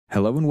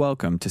Hello and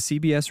welcome to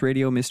CBS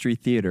Radio Mystery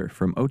Theater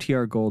from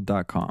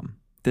OTRGold.com.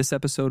 This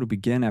episode will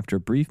begin after a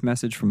brief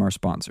message from our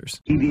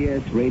sponsors.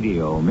 CBS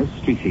Radio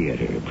Mystery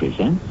Theater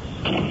presents...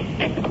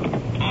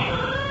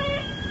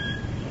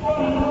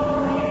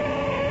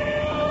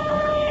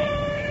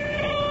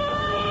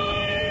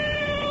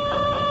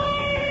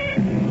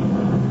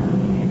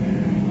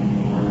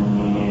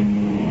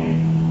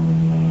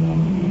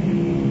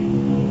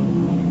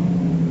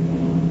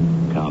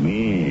 Come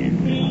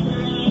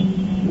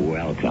in.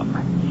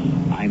 Welcome.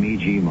 I'm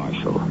E.G.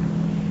 Marshall.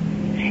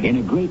 In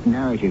a great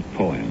narrative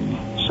poem,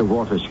 Sir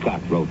Walter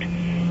Scott wrote,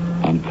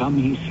 "And come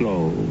he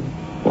slow,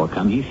 or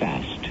come he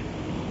fast,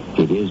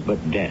 it is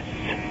but death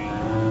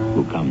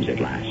who comes at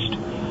last."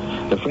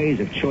 The phrase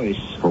of choice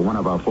for one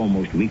of our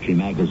foremost weekly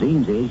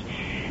magazines is,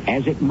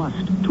 "As it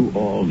must to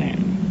all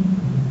men."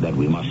 That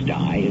we must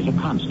die is a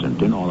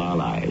constant in all our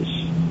lives.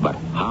 But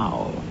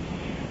how?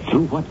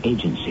 Through what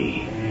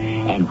agency?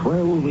 And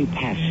where will we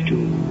pass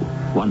to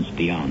once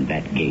beyond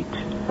that gate?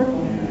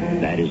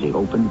 That is the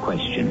open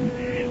question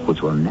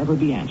which will never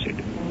be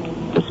answered.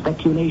 The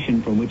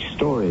speculation from which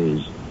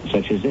stories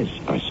such as this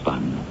are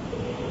spun.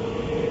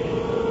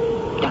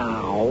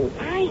 Oh,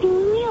 I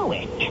knew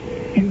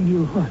it. You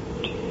knew what?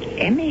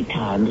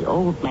 Anytime the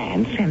old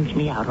man sends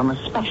me out on a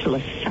special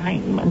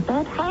assignment,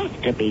 there'd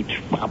have to be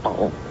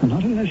trouble.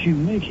 Not unless you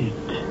make it.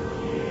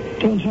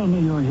 Don't tell me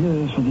you're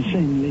here for the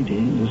same lady,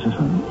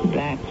 Lucifer.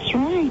 That's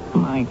right,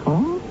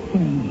 Michael.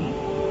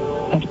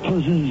 Well, that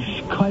poses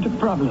quite a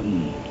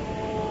problem,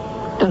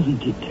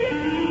 doesn't it?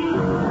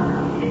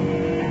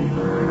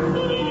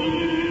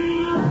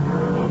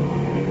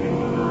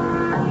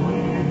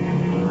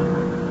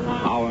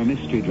 Our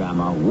mystery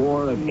drama,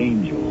 War of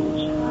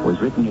Angels, was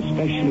written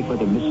especially for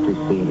the Mystery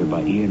Theater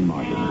by Ian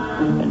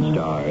Martin and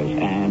stars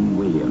Anne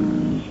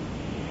Williams.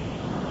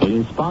 It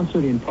is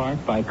sponsored in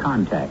part by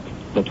Contact,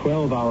 the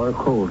 12-hour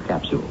cold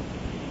capsule.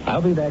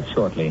 I'll be back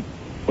shortly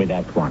with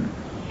Act One.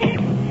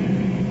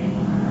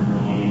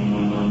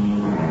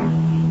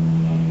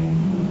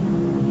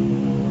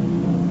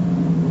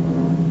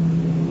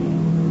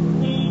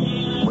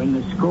 When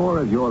the score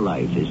of your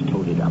life is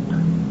totaled up,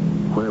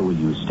 where will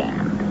you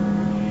stand?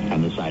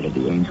 On the side of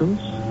the angels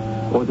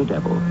or the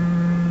devil?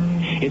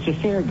 It's a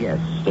fair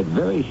guess that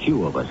very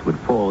few of us would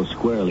fall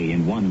squarely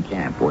in one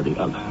camp or the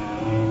other.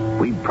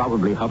 We'd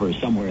probably hover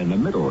somewhere in the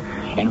middle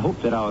and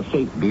hope that our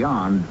fate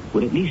beyond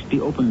would at least be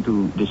open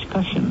to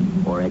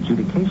discussion or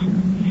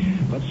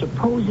adjudication. But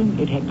supposing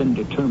it had been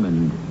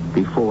determined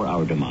before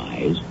our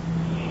demise,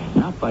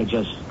 not by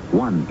just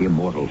one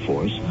immortal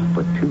force,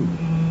 but two,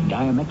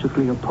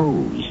 diametrically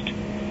opposed,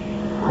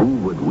 who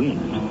would win?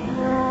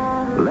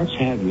 Let's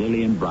have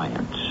Lillian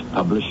Bryant,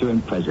 publisher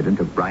and president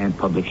of Bryant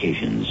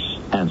Publications,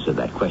 answer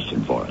that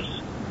question for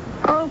us.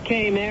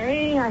 Okay,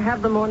 Mary, I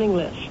have the morning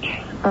list.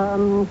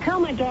 Tell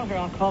my daughter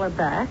I'll call her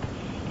back.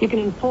 You can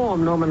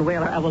inform Norman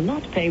Whaler I will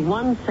not pay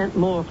 1 cent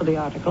more for the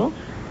article,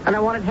 and I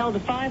want it held to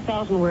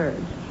 5,000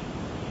 words.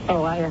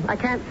 Oh, I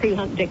can't see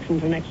Hunt Dixon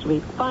for next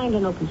week. Find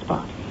an open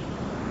spot.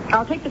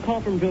 I'll take the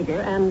call from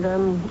Brugger,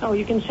 and,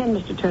 you can send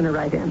Mr. Turner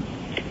right in.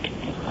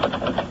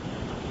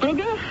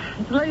 Brugger,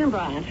 it's Lillian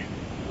Bryant.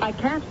 I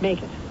can't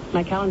make it.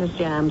 My calendar's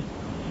jammed.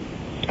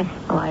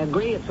 Well, I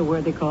agree it's a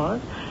worthy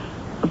cause.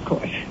 Of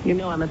course. You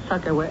know I'm a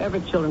sucker wherever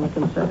children are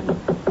concerned.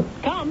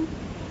 Come.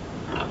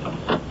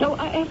 No,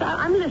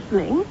 I'm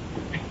listening.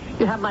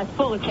 You have my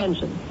full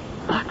attention.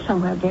 Park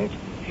somewhere, Bert.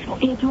 Oh,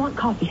 if you want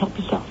coffee, help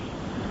yourself.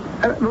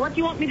 What do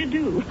you want me to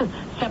do?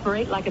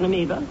 Separate like an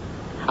amoeba?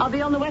 I'll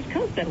be on the West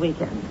Coast that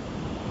weekend.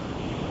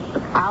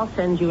 I'll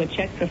send you a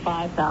check for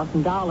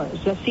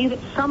 $5,000. Just see that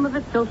some of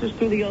it filters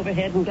through the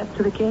overhead and gets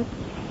to the kids.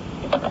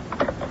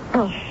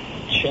 Oh.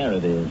 Share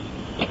it is.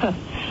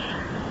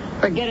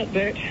 Forget it,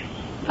 Bert.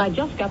 I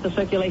just got the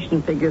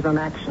circulation figures on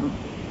Action.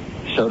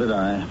 So did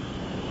I.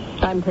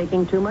 I'm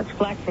taking too much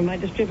flack from my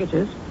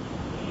distributors.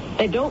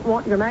 They don't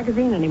want your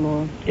magazine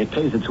anymore. It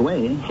pays its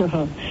way.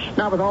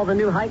 Not with all the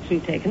new hikes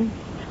we've taken.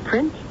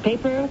 Print,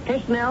 paper,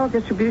 personnel,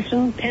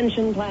 distribution,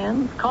 pension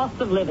plans, cost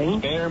of living.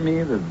 Spare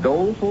me the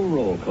doleful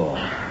roll call.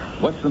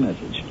 What's the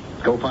message?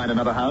 Go find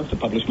another house to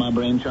publish my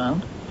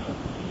brainchild?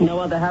 No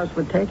other house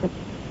would take it.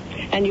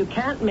 And you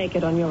can't make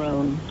it on your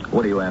own.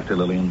 What are you after,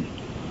 Lillian?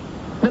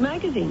 The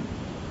magazine.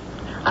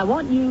 I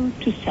want you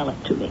to sell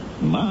it to me.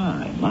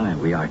 My,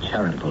 we are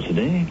charitable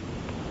today.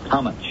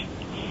 How much?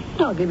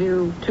 I'll give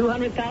you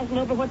 $200,000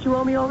 over what you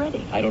owe me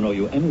already. I don't owe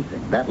you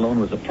anything. That loan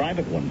was a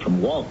private one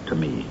from Walt to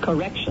me.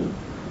 Correction.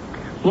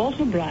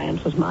 Walter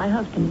Bryant was my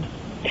husband,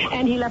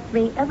 and he left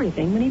me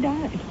everything when he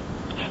died.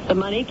 The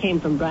money came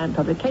from Bryant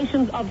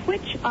Publications, of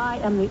which I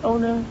am the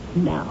owner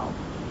now.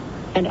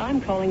 And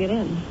I'm calling it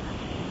in.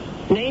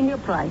 Name your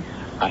price.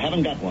 I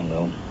haven't got one,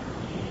 though.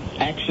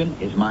 Action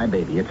is my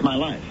baby. It's my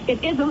life.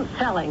 It isn't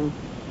selling.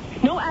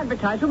 No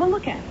advertiser will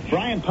look at it.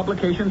 Bryant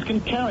Publications can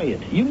carry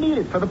it. You need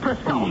it for the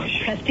prestige.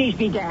 Oh, prestige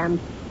be damned.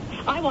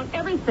 I want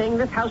everything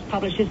this house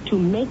publishes to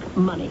make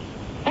money.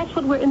 That's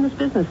what we're in this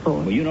business for.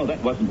 Well, you know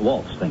that wasn't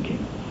Walt's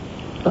thinking.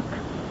 Look,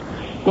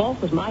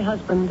 Walt was my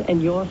husband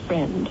and your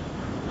friend.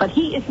 But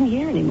he isn't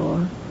here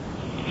anymore.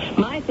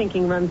 My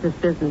thinking runs this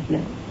business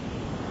now.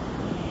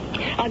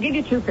 I'll give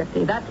you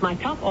 $250. That's my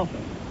top offer.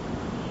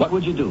 What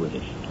would you do with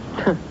it?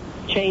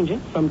 Change it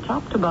from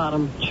top to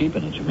bottom.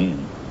 Cheapen it, you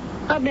mean?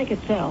 I'd make it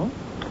sell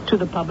to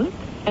the public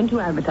and to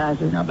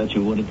advertisers. I bet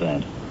you would at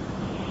that.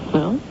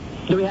 Well,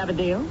 do we have a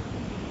deal?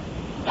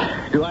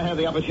 Do I have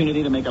the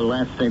opportunity to make a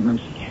last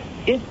statement?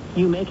 If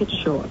you make it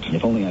short.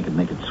 If only I could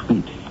make it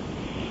sweet.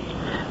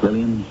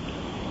 Lillian,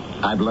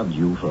 I've loved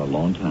you for a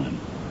long time.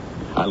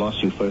 I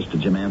lost you first to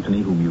Jim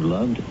Anthony, whom you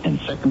loved, and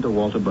second to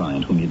Walter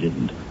Bryant, whom you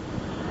didn't.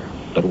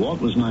 But Walt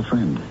was my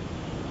friend.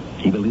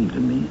 He believed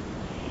in me.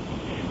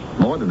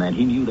 More than that,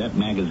 he knew that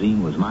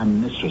magazine was my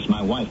mistress,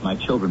 my wife, my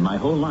children, my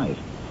whole life.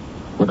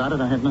 Without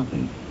it, I had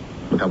nothing.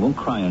 Look, I won't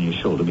cry on your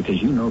shoulder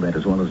because you know that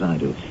as well as I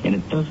do. And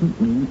it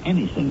doesn't mean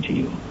anything to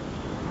you.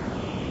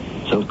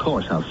 So, of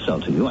course, I'll sell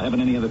to you. I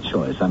haven't any other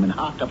choice. I'm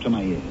hocked up to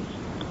my ears.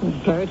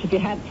 Bert, if you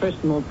had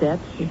personal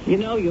debts, you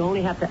know you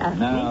only have to ask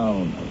me.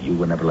 No, you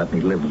will never let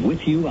me live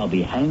with you. I'll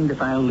be hanged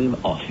if I'll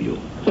live off you.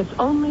 It's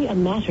only a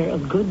matter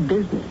of good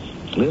business.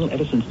 Lil,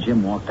 ever since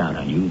Jim walked out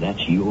on you,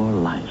 that's your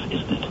life,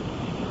 isn't it?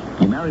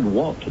 You married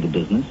Walt to the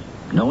business,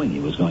 knowing he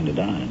was going to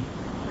die.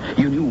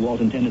 You knew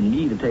Walt intended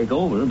me to take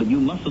over, but you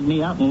muscled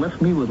me out and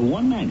left me with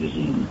one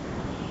magazine.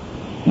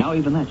 Now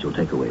even that you'll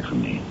take away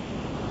from me.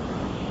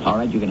 All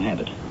right, you can have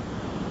it.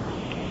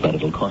 But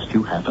it'll cost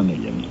you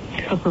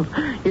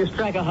 $500,000. You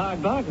strike a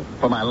hard bargain.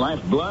 For my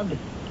lifeblood?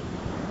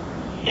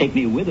 Take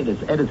me with it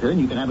as editor,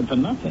 and you can have it for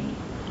nothing.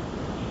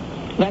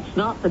 That's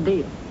not the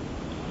deal.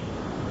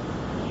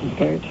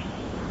 Bert,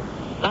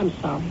 I'm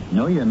sorry.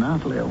 No, you're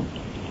not, Lil.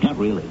 Not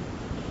really.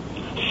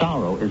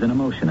 Sorrow is an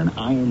emotion, and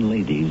iron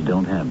ladies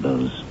don't have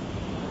those.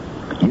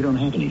 You don't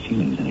have any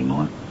feelings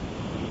anymore.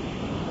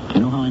 You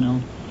know how I know?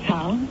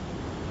 How?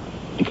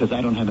 Because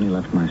I don't have any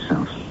left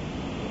myself.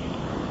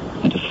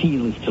 And to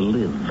feel is to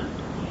live.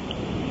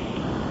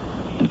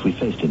 And if we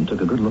faced it and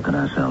took a good look at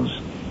ourselves,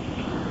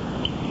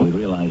 we'd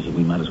realize that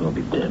we might as well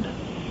be dead.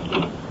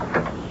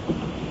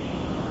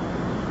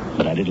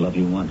 But I did love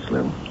you once,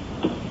 Lil.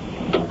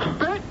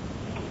 Bert!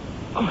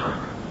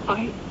 Oh,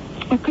 I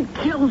could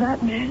kill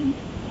that man.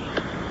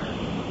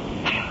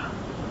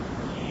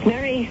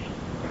 Mary,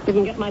 you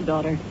can get my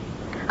daughter.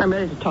 I'm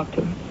ready to talk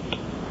to her.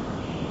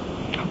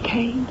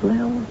 Okay,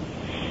 Lil.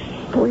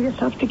 Pull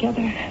yourself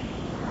together.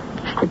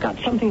 We've got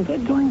something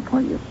good going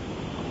for you.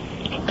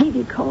 Dee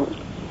Dee called.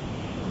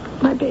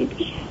 My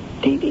baby,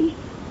 Dee Dee.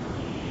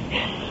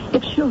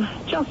 If she'll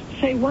just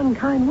say one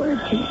kind word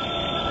to you.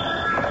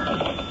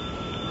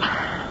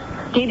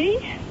 Dee Dee,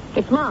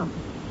 it's Mom.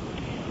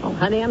 Oh,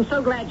 honey, I'm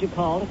so glad you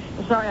called.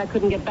 I'm sorry I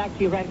couldn't get back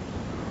to you right...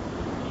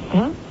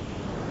 Huh?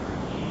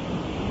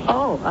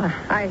 Oh,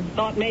 I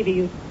thought maybe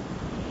you...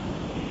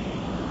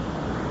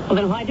 Well,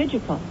 then why did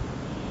you call?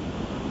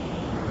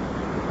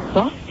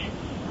 What?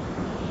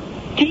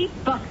 Deep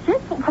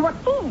busted? What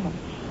for?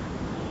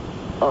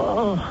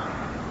 Oh,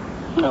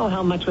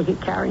 how much was it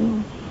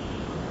carrying?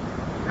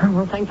 Oh,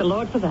 well, thank the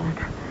Lord for that.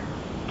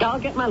 I'll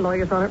get my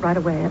lawyers on it right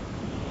away.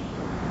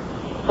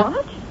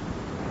 What?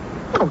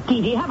 Oh,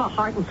 Dee Dee, have a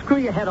heart and screw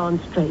your head on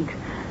straight.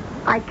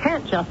 I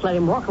can't just let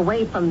him walk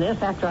away from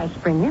this after I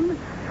spring him.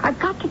 I've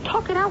got to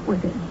talk it out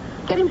with him.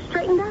 Get him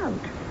straightened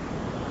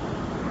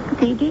out.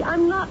 Dee Dee,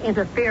 I'm not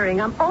interfering.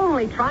 I'm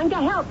only trying to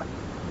help.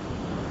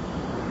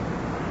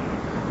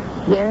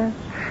 Yes,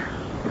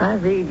 I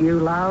read you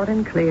loud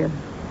and clear.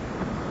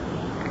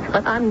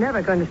 But I'm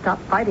never going to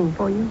stop fighting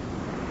for you.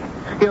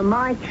 You're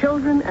my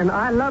children, and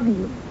I love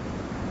you.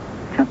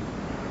 Just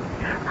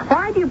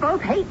why do you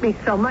both hate me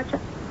so much?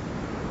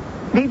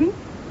 Dee Dee?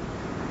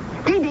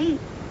 Dee Dee?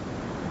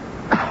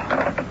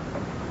 Oh,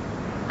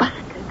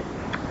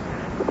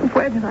 busted.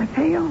 Where did I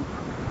fail?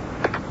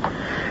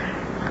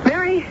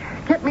 Mary,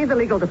 get me the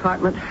legal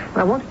department.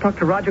 I want to talk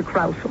to Roger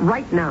Krause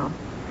right now.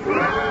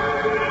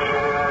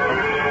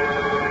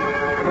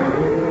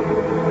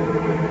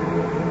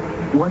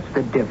 What's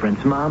the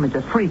difference, Mom? It's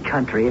a free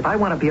country. If I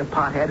want to be a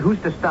pothead, who's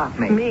to stop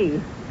me?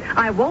 Me.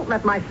 I won't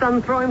let my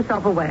son throw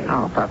himself away.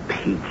 Oh, for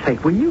Pete's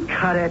sake, will you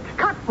cut it?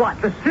 Cut what?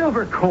 The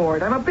silver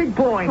cord. I'm a big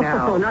boy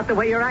now. Oh, not the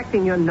way you're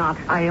acting, you're not.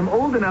 I am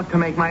old enough to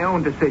make my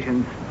own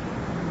decisions.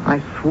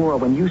 I swore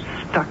when you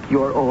stuck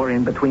your oar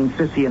in between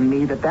Sissy and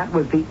me that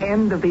was the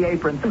end of the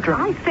apron string.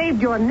 I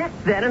saved your neck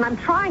then, and I'm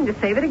trying to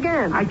save it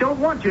again. I don't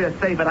want you to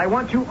save it. I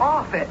want you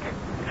off it.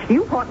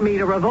 You want me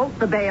to revoke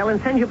the bail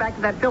and send you back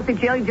to that filthy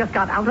jail you just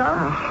got out of?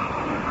 Oh,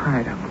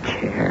 I don't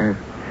care.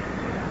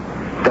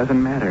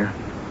 Doesn't matter.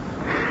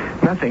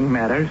 Nothing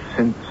matters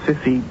since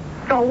Sissy...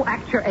 Oh,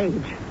 act your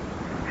age.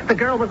 The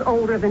girl was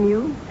older than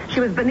you. She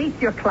was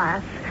beneath your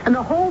class, and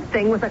the whole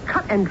thing was a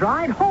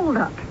cut-and-dried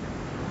hold-up.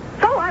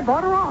 So I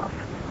bought her off.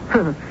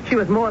 She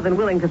was more than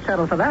willing to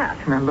settle for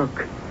that. Now,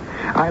 look,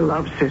 I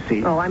love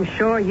Sissy. Oh, I'm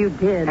sure you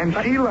did. And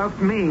she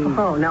loved me.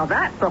 Oh, now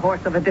that's the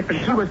horse of a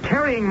different... She was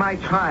carrying my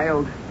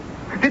child.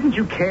 Didn't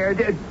you care?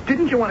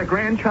 Didn't you want a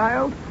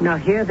grandchild? Now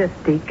hear this,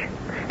 Deke,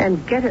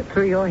 and get it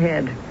through your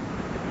head.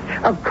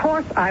 Of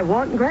course I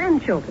want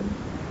grandchildren.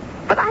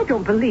 But I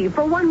don't believe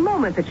for one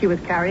moment that she was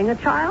carrying a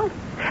child.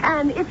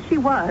 And if she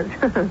was,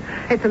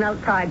 it's an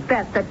outside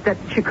bet that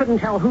she couldn't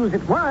tell whose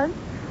it was.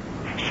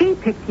 She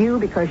picked you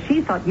because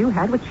she thought you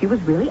had what she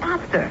was really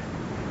after.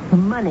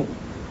 Money.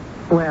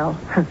 Well,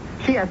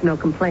 she has no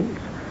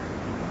complaints.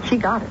 She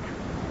got it.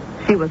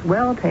 She was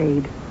well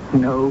paid.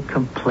 No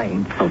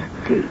complaints. Oh,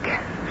 Deke.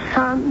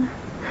 Son,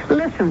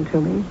 listen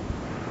to me.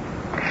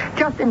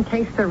 Just in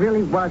case there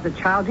really was a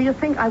child, do you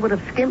think I would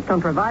have skimped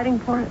on providing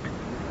for it?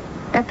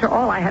 After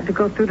all I had to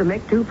go through to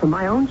make do for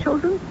my own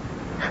children?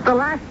 The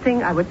last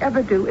thing I would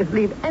ever do is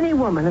leave any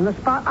woman in the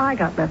spot I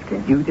got left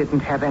in. You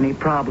didn't have any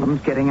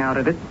problems getting out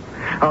of it.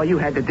 All you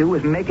had to do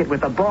was make it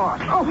with the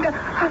boss. Oh,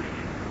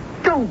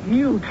 don't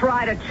you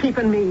try to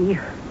cheapen me.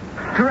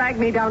 Drag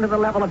me down to the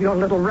level of your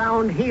little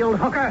round-heeled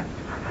hooker.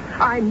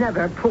 I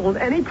never pulled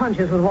any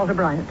punches with Walter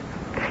Bryant.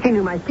 He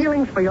knew my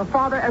feelings for your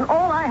father and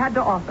all I had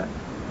to offer.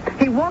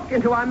 He walked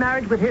into our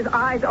marriage with his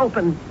eyes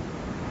open.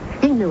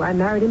 He knew I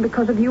married him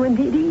because of you and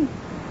Dee Dee.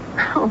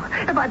 Oh,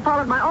 if I'd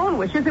followed my own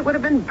wishes, it would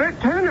have been Bert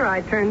Turner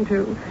I turned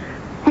to.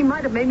 He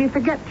might have made me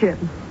forget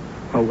Jim.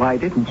 Well, why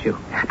didn't you?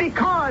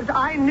 Because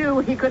I knew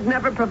he could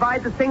never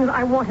provide the things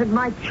I wanted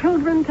my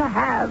children to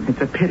have.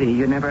 It's a pity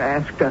you never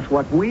asked us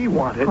what we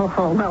wanted.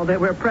 Oh, well, there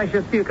were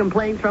precious few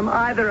complaints from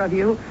either of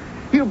you.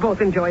 You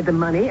both enjoyed the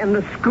money and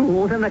the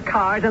schools and the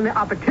cars and the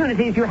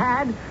opportunities you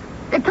had.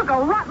 It took a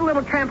rotten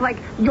little tramp like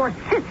your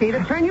sissy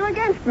to turn you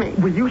against me.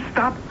 Will you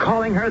stop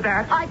calling her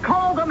that? I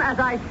call them as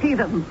I see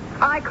them.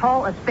 I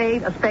call a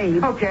spade a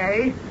spade.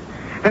 Okay.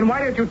 Then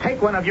why don't you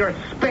take one of your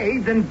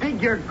spades and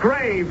dig your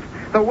grave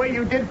the way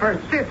you did for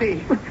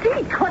Sissy?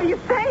 Deke, what are you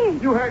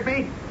saying? You heard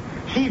me.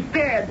 She's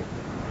dead.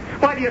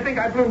 Why do you think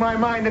I blew my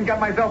mind and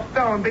got myself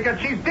stoned? Because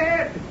she's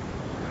dead.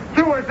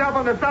 Threw herself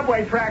on the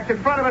subway tracks in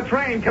front of a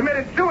train,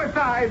 committed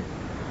suicide.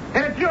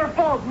 And it's your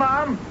fault,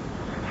 Mom.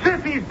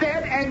 Sissy's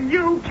dead and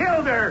you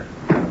killed her.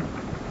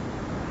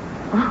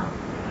 Oh,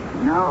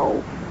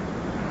 no.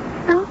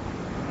 No.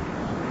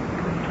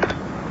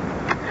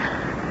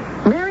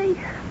 Mary,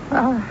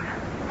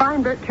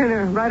 find Bert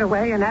Turner right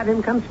away and have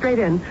him come straight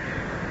in.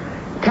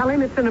 Tell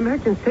him it's an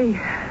emergency.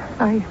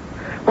 I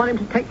want him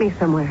to take me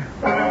somewhere.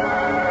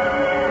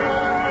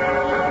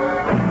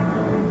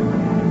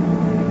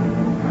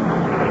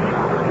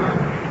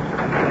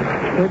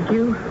 Would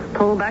you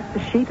pull back the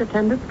sheet,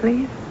 attendant,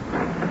 please?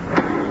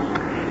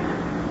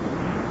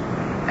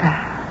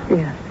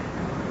 Yes.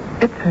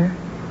 It's her.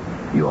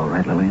 You all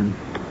right, Lillian?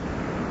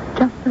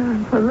 Just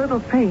a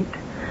little faint.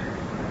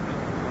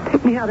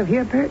 Take me out of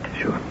here, Bert.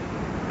 Sure.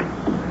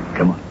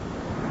 Come on.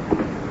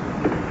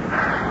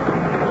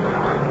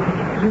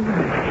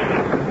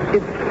 You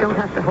don't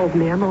have to hold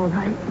me. I'm all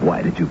right.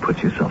 Why did you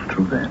put yourself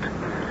through that?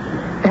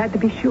 I had to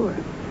be sure.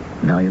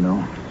 Now you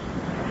know.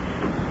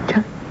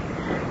 Just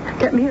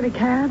get me in a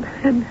cab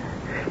and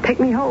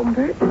take me home,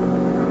 Bert.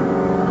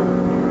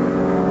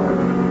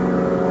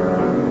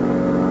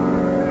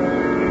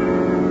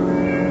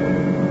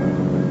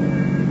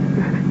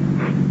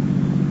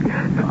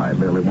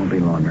 Bill, it won't be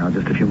long now.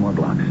 Just a few more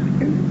blocks.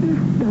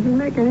 It doesn't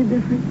make any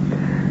difference.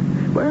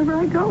 Wherever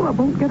I go, I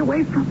won't get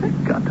away from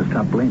it. Got to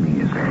stop blaming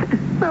yourself.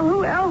 Well,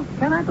 who else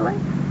can I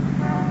blame?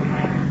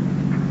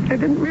 I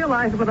didn't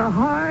realize what a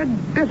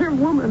hard, bitter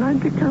woman I'd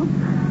become.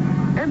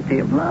 Empty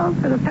of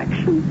love and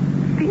affection,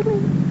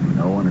 feeling.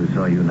 No one who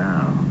saw you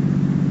now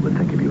would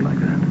think of you like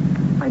that.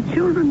 My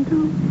children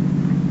do.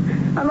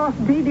 I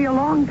lost Dee Dee a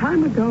long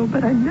time ago,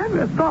 but I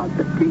never thought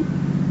that Dee...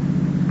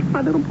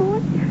 My little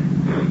boy...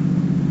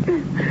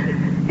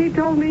 He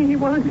told me he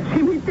wanted to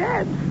see me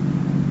dead.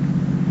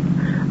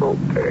 Oh,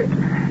 Bert,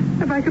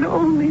 if I could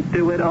only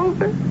do it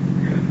over.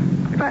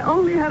 If I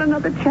only had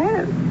another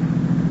chance.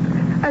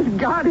 As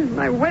God is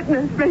my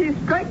witness, may he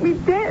strike me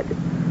dead.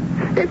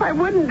 If I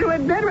wouldn't do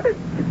it then...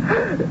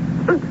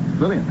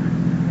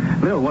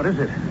 Lillian. Lil, what is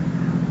it?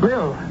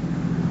 Lil.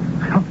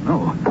 I don't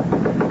know.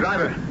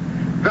 Driver,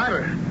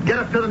 get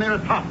us to the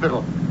nearest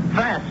hospital.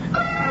 Fast.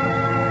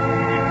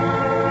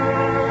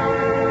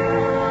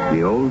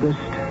 The oldest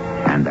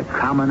and the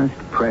commonest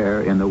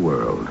prayer in the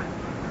world.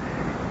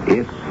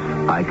 If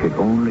I could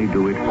only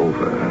do it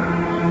over.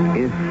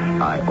 If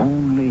I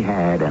only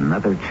had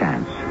another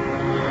chance.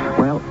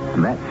 Well,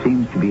 that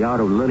seems to be out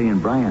of Lillian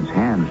Bryant's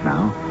hands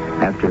now,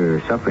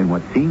 after suffering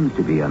what seems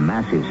to be a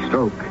massive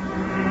stroke.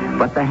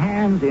 But the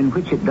hands in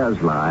which it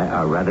does lie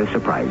are rather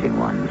surprising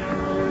ones.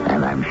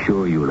 And I'm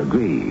sure you'll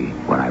agree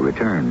when I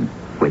return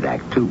with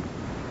Act 2.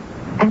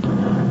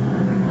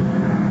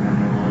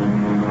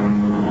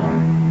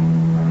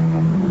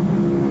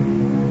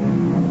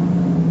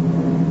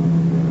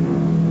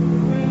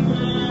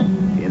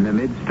 In the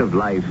midst of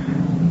life,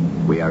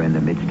 we are in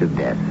the midst of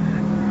death.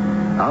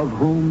 Of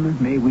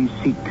whom may we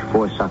seek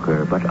for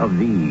succor, but of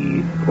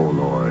thee, O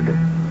Lord.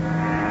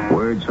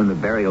 Words from the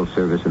burial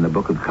service in the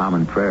Book of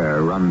Common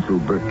Prayer run through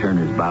Bert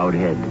Turner's bowed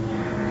head,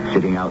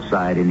 sitting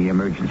outside in the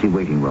emergency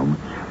waiting room,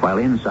 while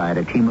inside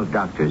a team of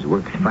doctors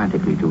works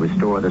frantically to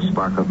restore the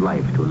spark of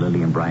life to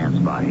Lillian Bryant's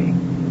body.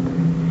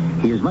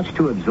 He is much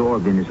too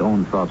absorbed in his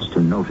own thoughts to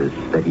notice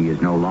that he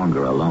is no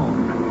longer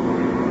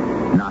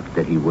alone. Not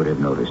that he would have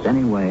noticed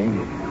anyway,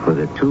 For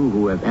the two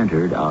who have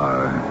entered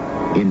are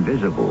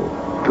invisible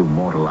to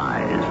mortal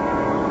eyes.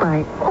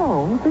 By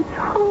all that's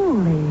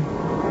holy.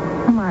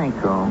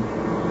 Michael.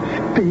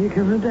 Speak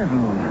of the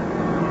devil.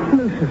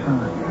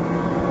 Lucifer.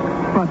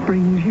 What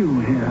brings you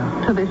here?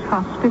 To this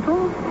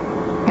hospital?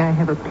 I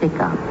have a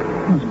pickup.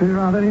 Must be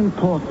rather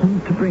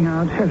important to bring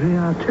out heavy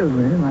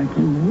artillery like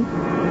you.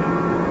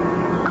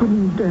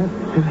 Couldn't Death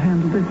have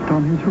handled it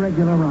on his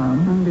regular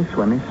round? This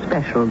one is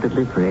special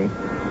delivery.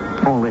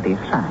 Already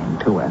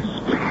assigned to us.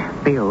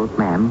 The old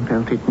man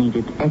felt it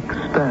needed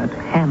expert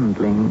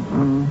handling.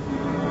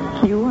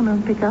 You want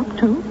to pick up,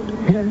 too?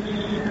 Yes.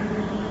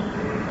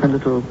 A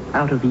little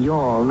out of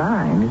your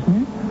line,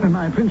 isn't it? And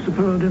my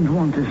principal didn't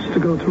want us to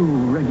go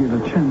through regular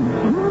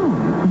channels.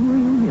 Who are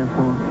you here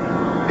for?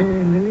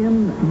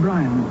 Lillian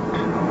Bryant,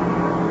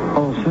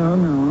 also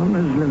known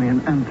as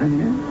Lillian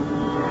Anthony,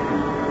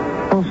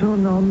 also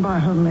known by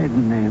her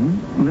maiden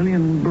name,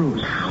 Lillian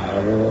Bruce.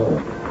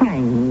 I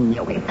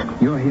knew it.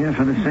 You're here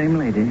for the same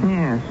lady?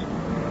 Yes.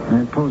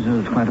 That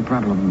poses quite a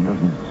problem,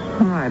 doesn't it?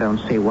 I don't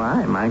see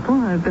why,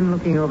 Michael. I've been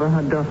looking over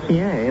her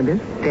dossier.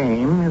 This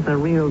dame is a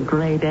real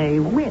grade A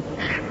witch.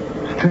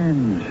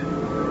 Strange.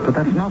 But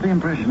that's not the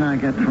impression I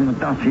get from the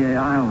dossier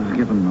I was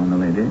given on the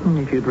lady.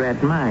 If you'd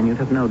read mine, you'd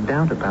have no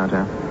doubt about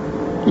her.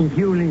 If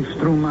you leafed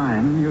through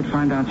mine, you'd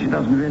find out she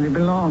doesn't really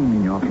belong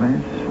in your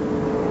place.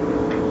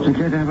 So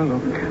care to have a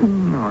look?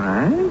 All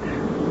right.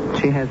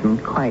 She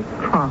hasn't quite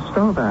crossed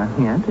over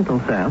yet, it'll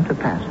serve to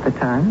pass the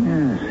time.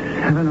 Yes.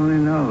 Heaven only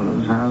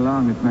knows how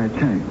long it may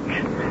take.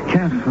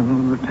 Careful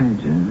of the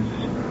pages.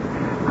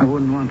 I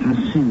wouldn't want her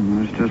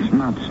singed or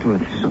smudged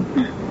with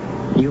soot.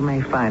 You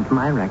may find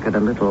my record a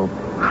little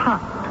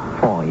hot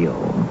for you.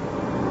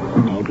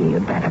 Maybe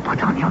you'd better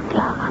put on your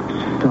gloves.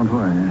 Don't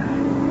worry.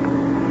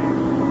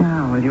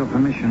 Now, with your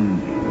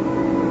permission,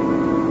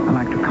 I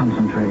like to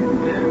concentrate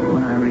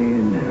when I read.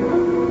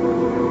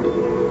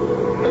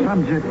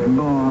 Subject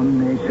born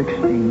May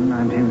 16,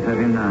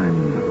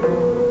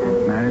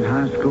 1939. Married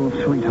high school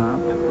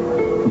sweetheart,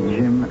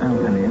 Jim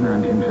Anthony,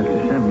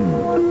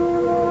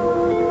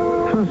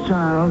 1957. First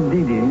child,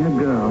 Dee Dee, a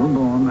girl,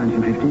 born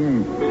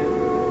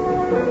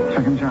 1958.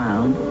 Second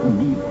child,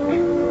 Deep,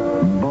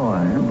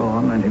 boy,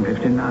 born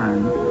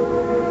 1959.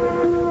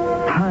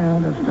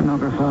 Hired as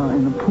stenographer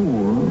in the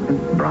pool at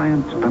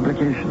Bryant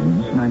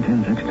Publications,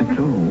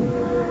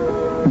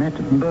 1962. Met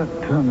Bert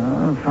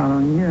Turner the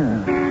following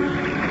year.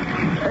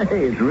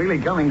 Hey, it's really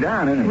coming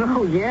down, isn't it?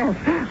 Oh, yes.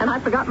 And I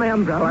forgot my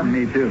umbrella.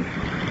 Me too.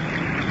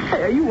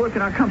 Hey, you work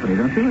in our company,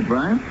 don't you, Miss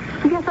Bryant?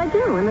 Yes, I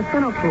do, in the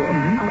Steno Pool.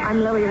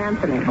 I'm Lillian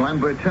Anthony. Oh, I'm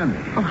Bert Turner.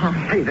 Oh, hi.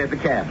 Hey, there's the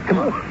cab. Come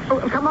on.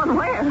 Oh, come on,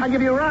 where? I'll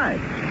give you a ride.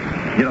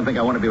 You don't think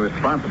I want to be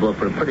responsible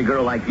for a pretty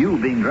girl like you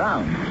being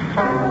drowned?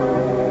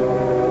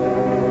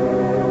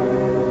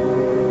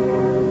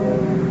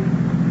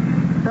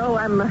 So,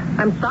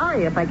 I'm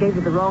sorry if I gave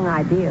you the wrong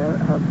idea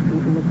of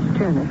Mr.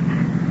 Turner.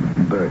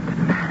 Bert,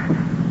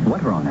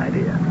 what wrong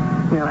idea?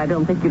 Well, I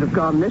don't think you'd have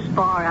gone this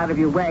far out of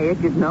your way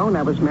if you'd known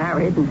I was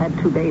married and had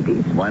 2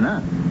 babies. Why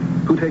not?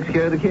 Who takes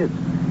care of the kids?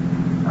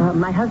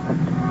 My husband.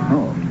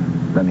 Oh,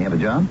 let me have a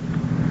job?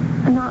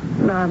 Not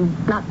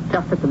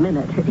just at the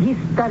minute. He's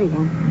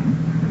studying.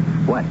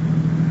 What?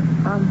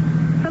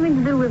 Something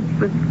to do with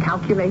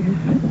calculators.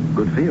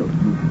 Good field.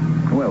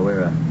 Well,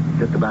 we're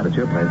just about at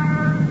your place.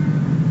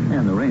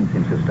 And the rain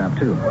seems to stop,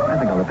 too. I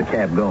think I'll let the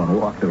cab go and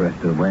walk the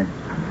rest of the way.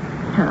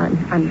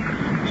 I'm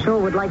sure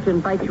would like to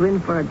invite you in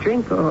for a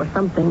drink or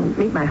something.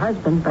 Meet my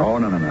husband, but... Oh,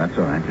 no, that's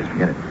all right. Just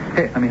forget it.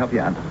 Hey, let me help you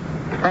out.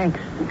 Thanks.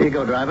 Here you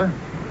go, driver.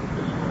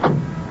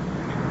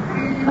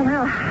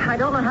 Well, I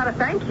don't know how to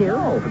thank you.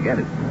 Oh, forget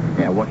it.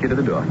 Yeah, I'll walk you to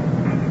the door.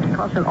 It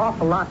costs an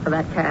awful lot for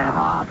that cab.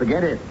 Ah,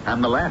 forget it.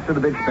 I'm the last of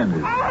the big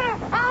spenders.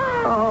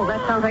 Oh, that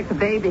sounds like the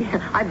baby.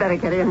 I'd better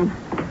get in.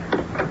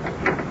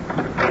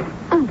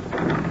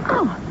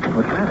 Oh.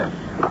 What's the matter?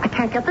 I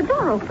can't get the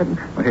door open.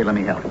 Well, here, let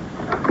me help.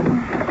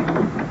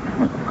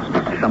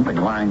 Something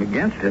lying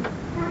against it. There.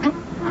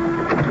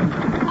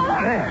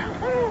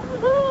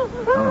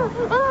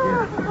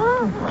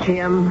 Oh,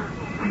 Jim.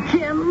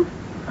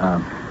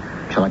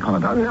 Shall I call a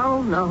doctor?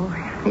 No.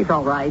 He's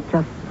all right.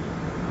 Just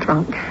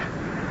drunk.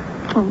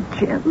 Oh,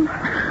 Jim.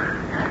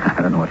 I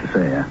don't know what to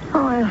say.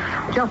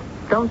 Oh, just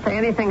don't say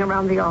anything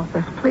around the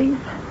office, please.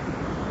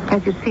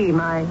 As you see,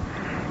 my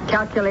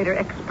calculator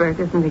expert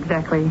isn't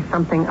exactly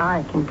something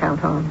I can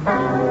count on.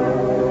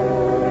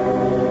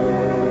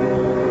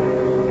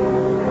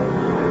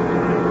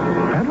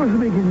 That was the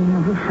beginning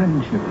of a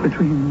friendship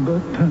between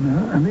Bert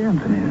Turner and the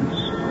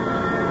Anthonys.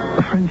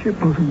 A friendship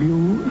both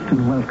abused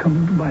and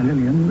welcomed by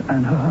Lillian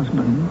and her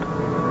husband.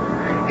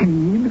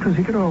 He, because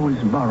he could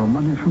always borrow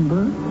money from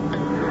Bert.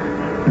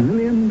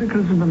 Lillian,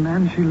 because of the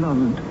man she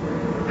loved.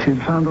 She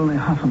had found only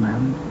half a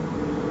man.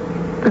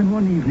 Then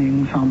one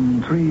evening,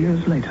 some 3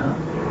 years later,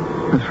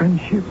 the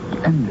friendship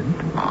ended.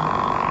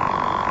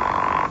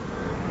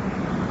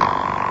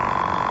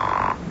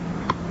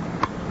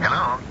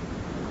 Hello?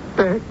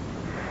 Bert,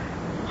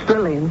 it's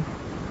Lillian.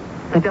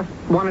 I just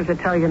wanted to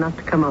tell you not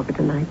to come over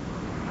tonight.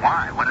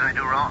 Why? What did I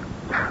do wrong?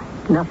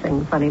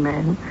 Nothing, funny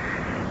man.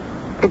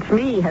 It's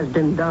me has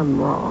been done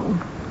wrong.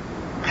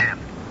 Jim,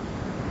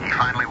 he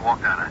finally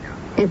walked out on you.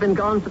 He's been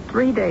gone for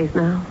 3 days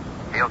now.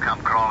 He'll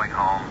come crawling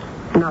home.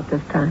 Not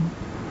this time.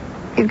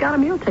 He's got a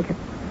meal ticket.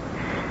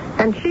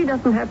 And she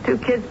doesn't have 2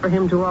 kids for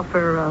him to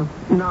offer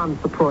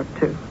non-support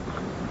to.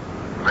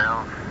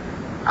 Well,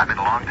 I've been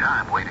a long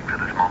time waiting for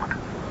this moment.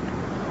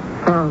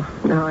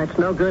 Oh, no, it's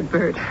no good,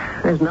 Bert.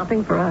 There's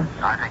nothing for us.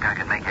 I think I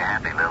can make you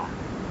happy, Lil.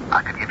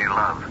 I could give you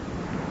love.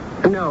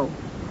 No,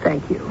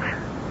 thank you.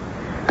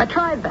 I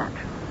tried that.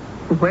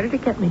 Where did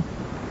it get me?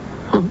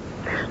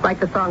 Like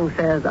the song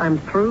says, I'm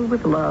through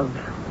with love.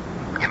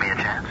 Give me a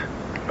chance.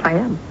 I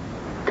am.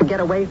 To get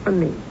away from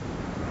me.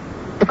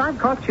 If I've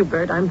caught you,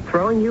 Bert, I'm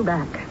throwing you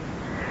back.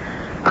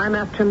 I'm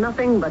after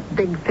nothing but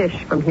big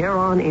fish from here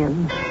on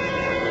in.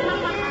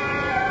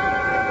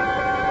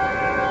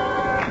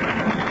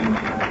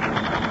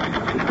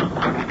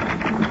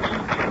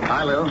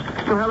 Hi, Lil.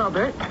 Oh, hello,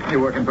 Bert.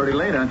 You're working pretty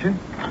late, aren't you?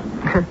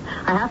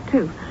 I have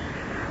to.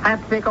 I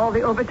have to take all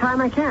the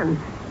overtime I can.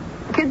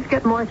 Kids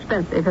get more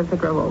expensive as they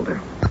grow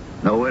older.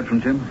 No word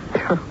from Jim?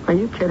 Are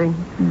you kidding?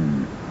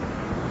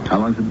 How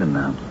long's it been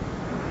now?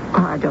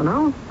 Oh, I don't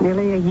know.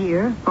 Nearly a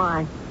year.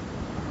 Why?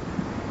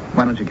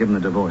 Why don't you give him the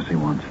divorce he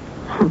wants?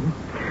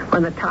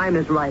 When the time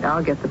is right,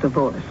 I'll get the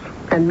divorce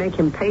and make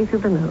him pay through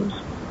the nose.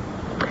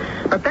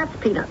 But that's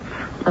peanuts.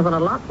 I want a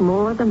lot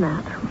more than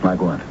that.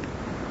 Like what?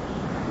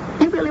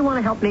 You really want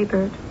to help me,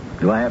 Bert?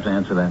 Do I have to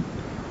answer that?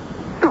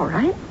 All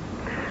right.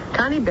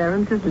 Connie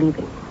Behrens is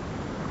leaving.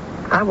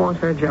 I want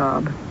her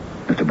job.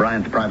 Mr.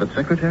 Bryant's private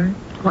secretary?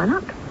 Why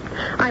not?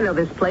 I know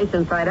this place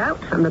inside out.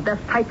 I'm the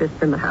best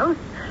typist in the house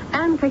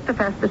and take the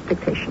fastest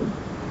dictation.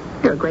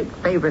 You're a great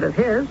favorite of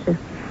his.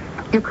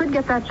 You could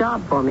get that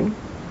job for me.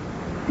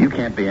 You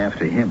can't be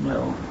after him,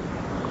 Lil.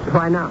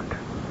 Why not?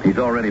 He's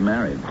already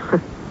married.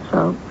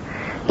 So,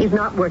 he's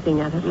not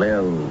working at it.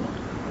 Lil,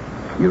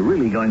 you're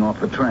really going off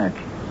the track.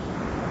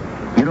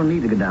 You don't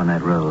need to go down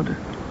that road.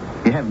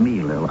 You have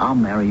me, Lil. I'll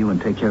marry you and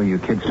take care of your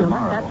kids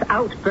tomorrow. No, that's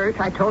out, Bert.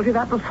 I told you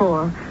that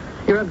before.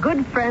 You're a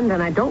good friend,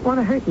 and I don't want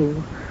to hurt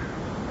you.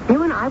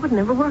 You and I would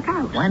never work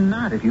out. Why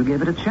not, if you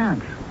gave it a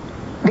chance?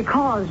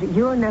 Because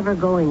you're never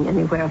going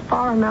anywhere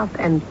far enough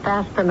and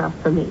fast enough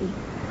for me.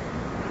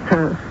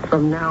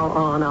 From now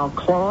on, I'll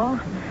claw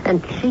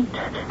and cheat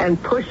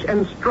and push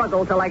and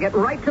struggle till I get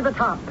right to the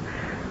top.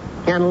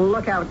 And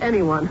look out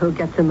anyone who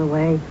gets in the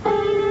way.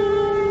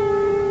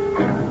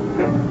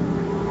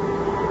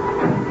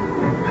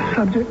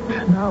 Subject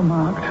now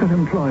marked her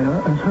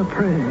employer as her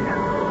prey.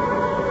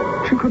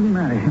 She couldn't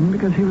marry him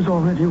because he was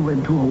already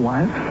wed to a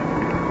wife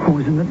who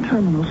was in the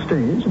terminal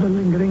stage of a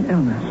lingering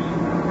illness.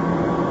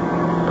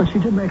 But she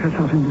did make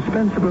herself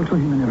indispensable to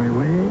him in every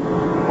way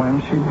while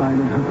she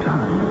bided her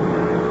time.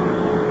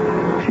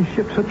 She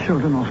shipped her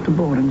children off to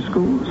boarding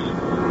schools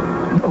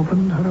and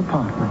opened her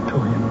apartment to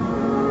him.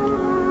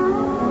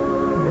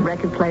 The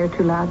record player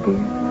too loud, dear?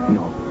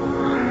 No.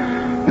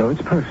 No,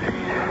 it's perfect.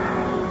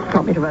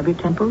 Want me to rub your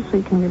temples so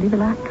you can really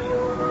relax?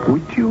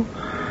 Would you?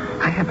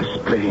 I have a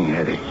splitting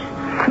headache.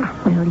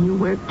 Well, you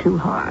work too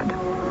hard.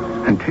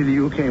 Until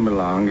you came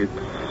along, it's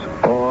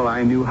all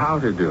I knew how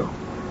to do.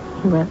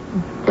 Well,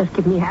 just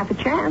give me half a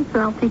chance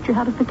and I'll teach you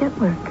how to forget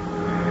work.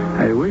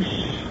 I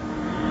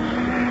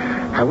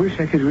wish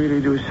I could really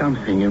do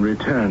something in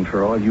return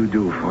for all you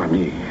do for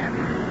me.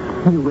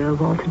 You will,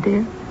 Walter,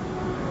 dear.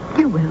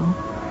 You will,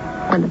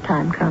 when the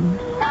time comes.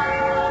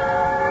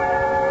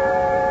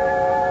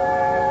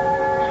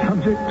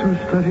 Subject was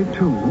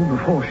 32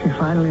 before she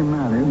finally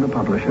married the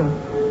publisher,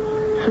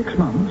 6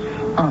 months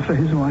after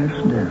his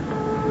wife's death.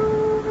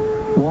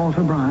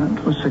 Walter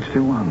Bryant was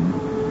 61.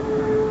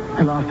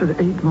 He lasted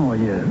 8 more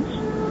years.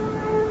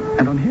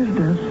 And on his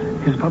death,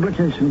 his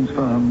publications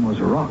firm was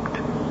rocked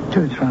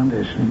to its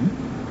foundation.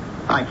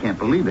 I can't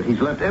believe it. He's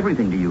left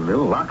everything to you,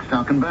 Lil. Lock,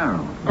 stock, and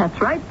barrel. That's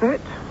right,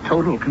 Bert.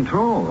 Total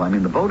control. I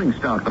mean, the voting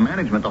stock, the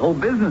management, the whole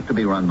business to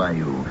be run by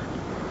you.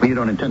 But you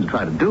don't intend to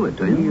try to do it,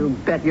 do you? You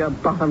bet your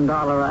bottom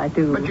dollar I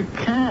do. But you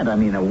can't. I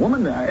mean, a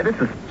woman, this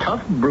is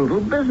tough, brutal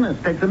business.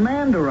 Takes a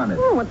man to run it.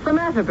 Oh, what's the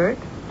matter, Bert?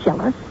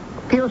 Jealous?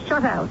 Feel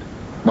shut out?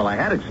 Well, I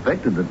had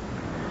expected that.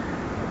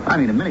 I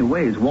mean, in many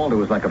ways, Walter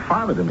was like a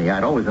father to me.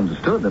 I'd always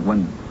understood that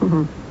when...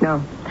 Mm-hmm.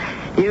 No,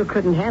 you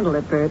couldn't handle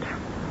it, Bert.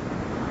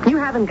 You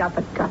haven't got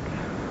the guts.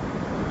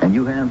 And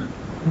you have?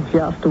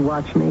 Just to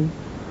watch me.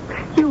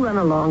 You run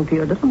along to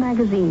your little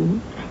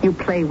magazine you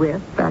play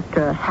with, that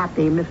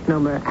happy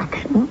misnomer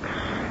Action,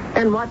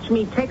 and watch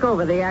me take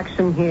over the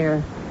action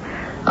here.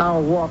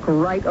 I'll walk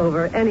right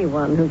over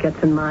anyone who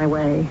gets in my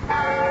way.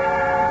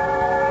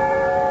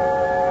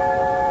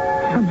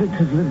 Subject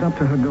has lived up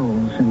to her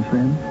goals since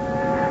then.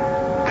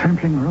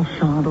 Trampling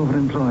roughshod over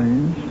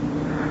employees,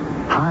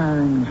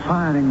 hiring and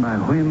firing by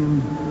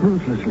whim,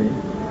 ruthlessly.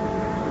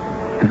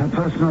 In her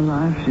personal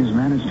life, she's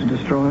managed to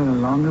destroy the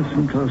longest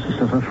and closest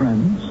of her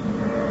friends,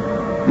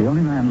 the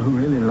only man who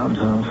really loved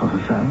her for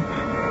herself.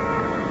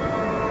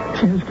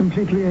 She has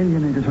completely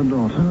alienated her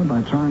daughter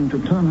by trying to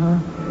turn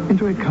her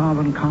into a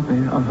carbon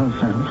copy of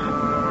herself.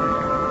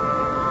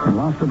 And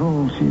last of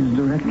all, she is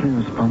directly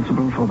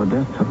responsible for the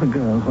death of the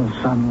girl her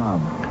son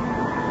loved.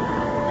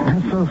 It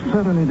has so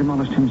thoroughly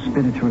demolished him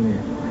spiritually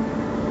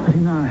that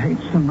he now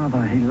hates the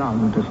mother he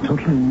loved as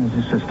totally as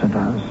his sister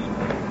does.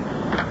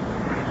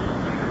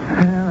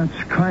 Yeah,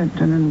 that's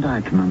quite an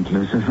indictment,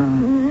 Lucifer.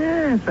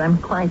 Yes, I'm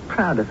quite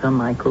proud of her,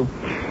 Michael.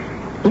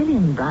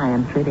 Lillian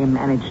Bryant really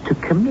managed to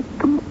commit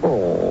them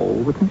all,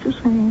 wouldn't you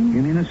say?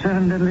 You mean the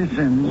 7 deadly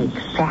sins?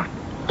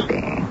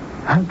 Exactly.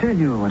 I'll tell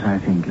you what I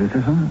think,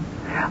 Lucifer.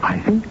 I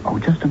think,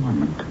 just a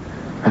moment.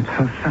 That's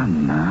her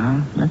son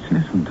now. Let's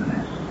listen to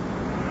this.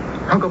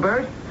 Uncle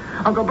Bert?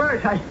 Uncle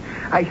Bert,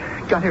 I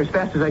got here as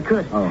fast as I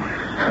could. Oh,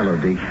 hello,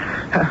 Deke.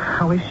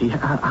 How is she?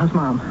 How's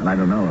Mom? Well, I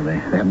don't know. They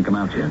haven't come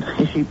out yet.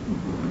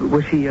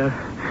 Was she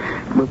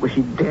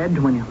dead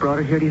when you brought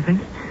her here, do you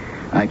think?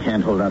 I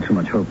can't hold out too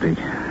much hope, Deke.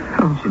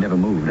 Oh. She never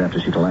moved after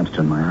she collapsed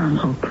in my arms.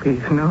 Oh,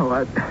 please,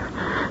 no.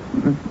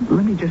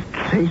 Let me just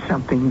say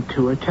something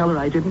to her. Tell her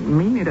I didn't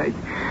mean it.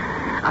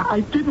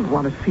 I didn't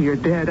want to see her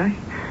dead.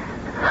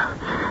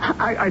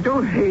 I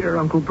don't hate her,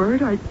 Uncle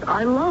Bert. I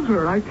love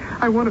her. I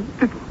want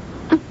to...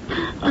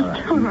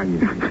 All right,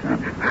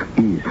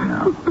 easy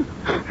now.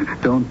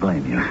 Don't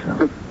blame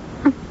yourself.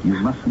 You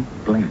mustn't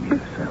blame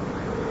yourself.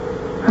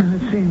 And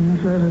it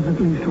seems there is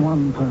at least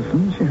one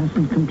person she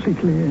hasn't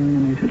completely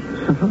alienated,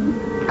 Lucifer.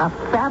 A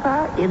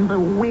feather in the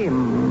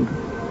wind.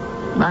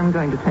 I'm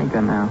going to take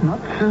her now.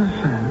 Not so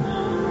fast.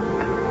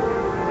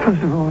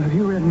 First of all, have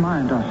you read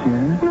my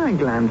dossier? I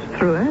glanced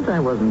through it. I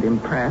wasn't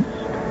impressed.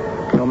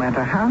 No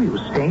matter how you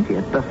state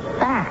it, the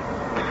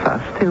facts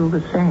are still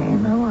the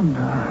same. No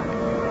wonder.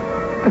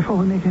 Before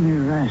we make any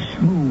rash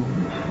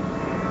moves,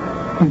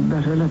 you'd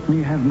better let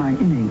me have my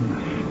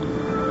innings.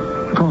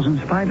 Because in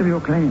spite of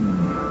your claim,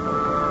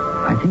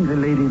 I think the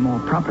lady more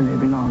properly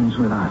belongs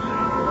with us.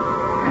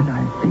 And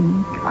I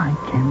think I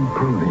can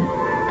prove it.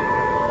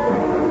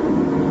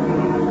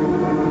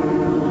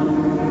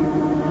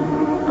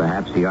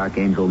 Perhaps the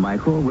Archangel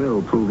Michael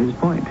will prove his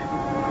point.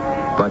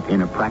 But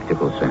in a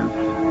practical sense,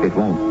 it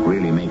won't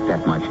really make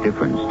that much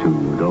difference to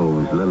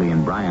those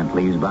Lillian Bryant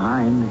leaves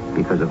behind,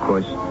 because, of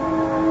course,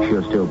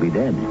 she'll still be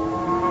dead.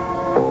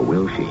 Or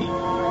will she?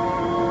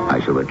 I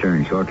shall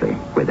return shortly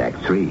with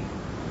Act 3.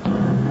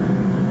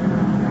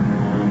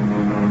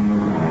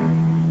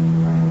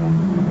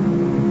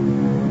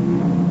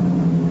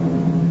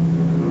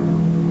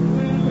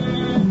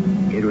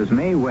 It was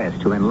Mae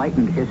West who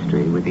enlightened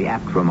history with the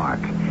apt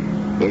remark,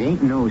 "It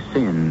ain't no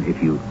sin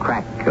if you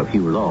crack a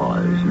few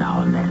laws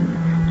now and then,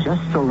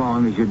 just so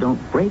long as you don't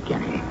break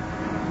any."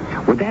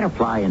 Would that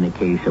apply in the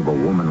case of a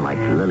woman like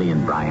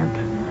Lillian Bryant?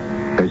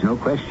 There's no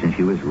question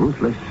she was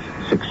ruthless,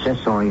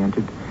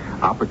 success-oriented,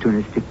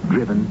 opportunistic,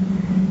 driven,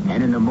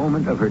 and in the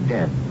moment of her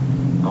death,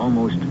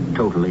 almost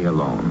totally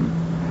alone.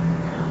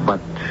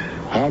 But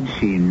had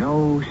she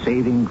no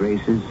saving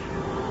graces?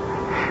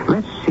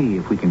 Let's see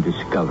if we can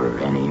discover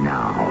any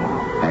now,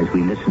 as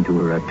we listen to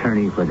her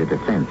attorney for the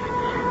defense,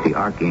 the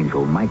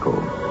Archangel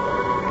Michael.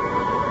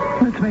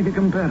 Let's make a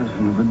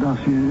comparison of the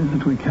dossiers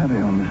that we carry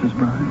on Mrs.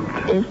 Bryant.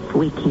 If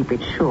we keep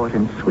it short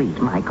and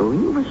sweet, Michael,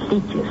 you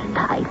religious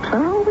types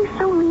are always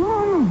so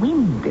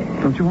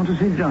long-winded. Don't you want to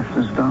see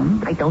justice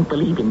done? I don't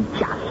believe in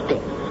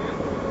justice.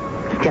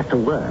 It's just a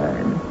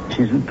word.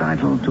 She's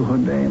entitled to her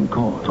day in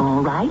court.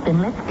 All right,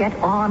 then let's get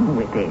on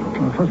with it.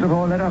 Well, first of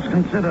all, let us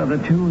consider the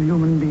 2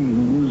 human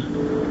beings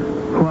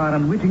who are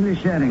unwittingly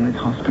sharing this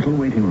hospital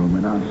waiting room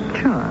with us.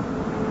 Sure.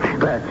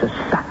 Bert's a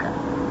sucker.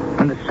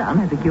 And the son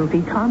has a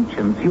guilty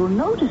conscience. You'll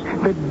notice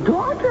the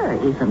daughter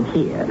isn't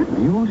here.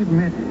 You won't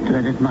admit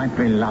that it might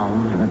be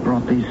love that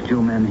brought these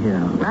 2 men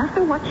here.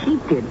 After what she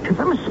did to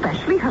them,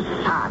 especially her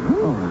son.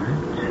 All right.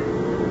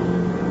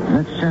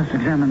 Let's just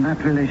examine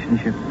that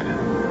relationship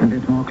a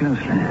bit more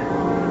closely.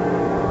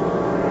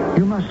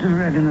 You must have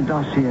read in the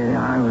dossier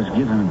I was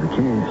given of the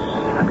case.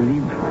 I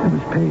believe it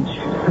was page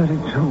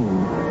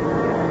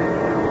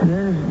 32.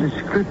 There's a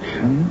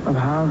description of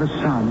how the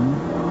son,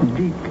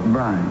 Deke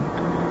Bryant,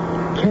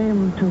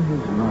 came to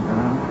his mother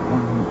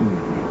one evening.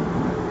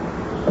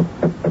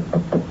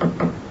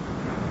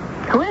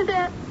 Who is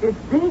it? It's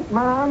Deke,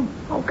 Mom.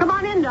 Oh, come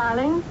on in,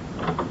 darling.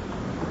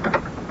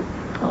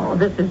 Oh,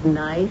 this is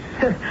nice.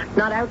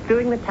 Not out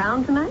doing the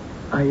town tonight?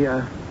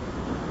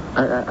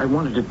 I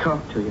wanted to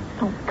talk to you.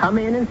 Oh, come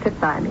in and sit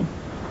by me.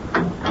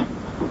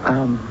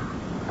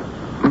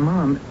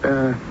 Mom,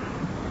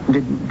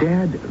 did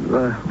Dad,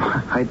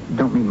 I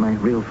don't mean my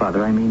real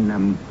father, I mean,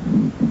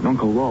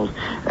 Uncle Walls,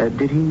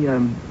 did he,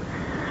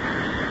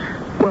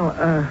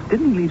 didn't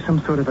he leave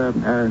some sort of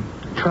a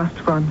trust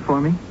fund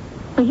for me?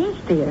 Well, yes,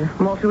 dear.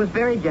 Walter was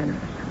very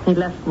generous. He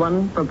left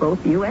one for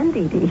both you and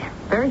Dee Dee.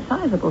 Very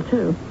sizable,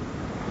 too.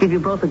 Give you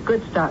both a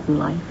good start in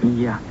life.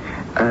 Yeah.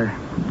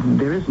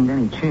 There isn't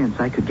any chance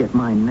I could get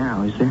mine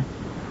now, is there?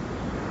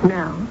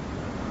 Now?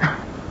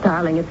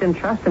 Darling, it's in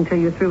trust until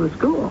you're through with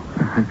school.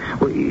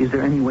 Well, is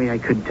there any way I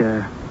could,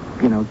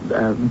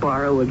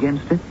 borrow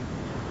against it?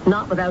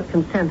 Not without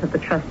consent of the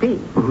trustee.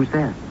 Well, who's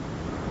that?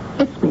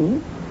 It's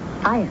me.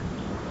 I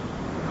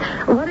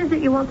am. What is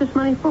it you want this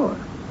money for?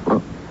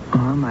 Well,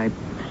 Mom,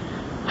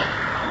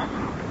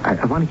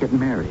 I want to get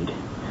married.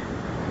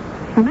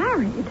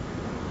 Married?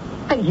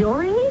 At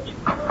your age?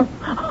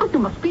 Oh, you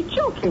must be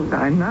joking.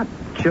 I'm not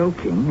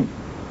joking.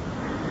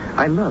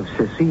 I love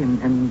Sissy,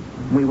 and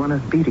we want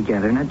to be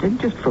together. Now,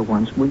 just for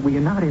once, will you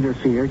not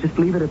interfere? Just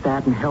leave it at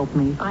that and help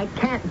me. I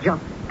can't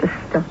just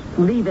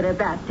leave it at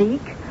that,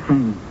 Deke.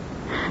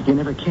 You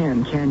never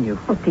can you?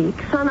 Oh,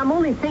 Deke, son, I'm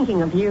only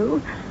thinking of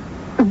you.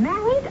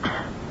 Married?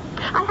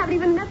 I haven't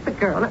even met the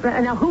girl.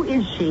 Now, who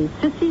is she?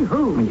 Sissy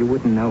who? You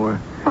wouldn't know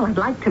her. Well, I'd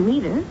like to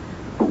meet her.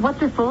 What's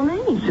her full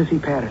name?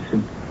 Sissy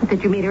Patterson.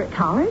 Did you meet her at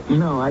college?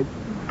 No,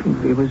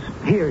 it was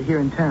here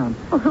in town.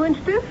 Well, who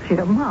introduced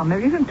you? Mom, there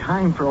isn't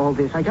time for all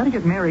this. I got to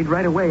get married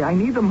right away. I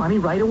need the money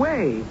right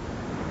away.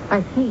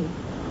 I see.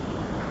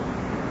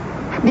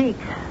 Deke,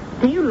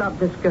 do you love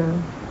this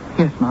girl?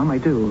 Yes, Mom, I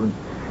do.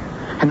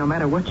 And no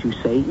matter what you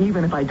say,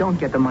 even if I don't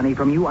get the money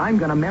from you, I'm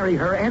going to marry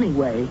her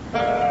anyway.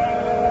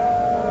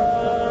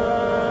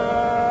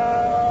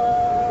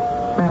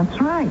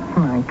 That's right,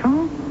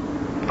 Michael.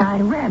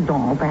 I read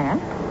all that.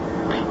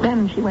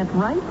 Then she went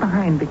right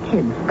behind the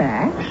kid's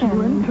back. She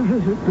went to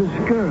visit this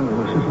girl,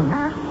 Susan.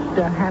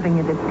 After having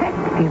a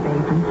detective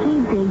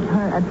agency dig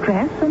her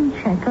address and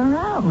check her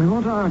out. We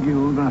won't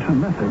argue about her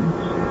methods,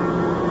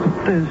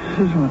 but this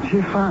is what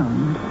she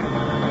found.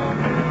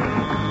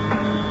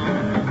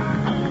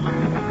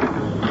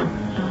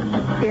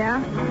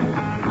 Yeah?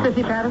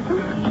 Sissy Patterson?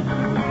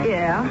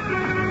 Yeah.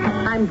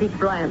 I'm Deke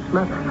Bryant's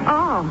mother.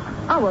 Oh,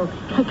 well,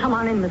 come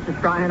on in, Mrs.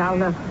 Bryant.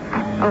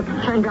 I'll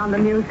turn down the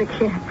music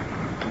here.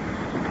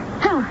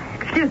 Oh,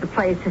 excuse the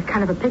place. It's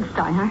kind of a pigsty,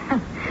 huh?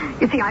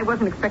 You see, I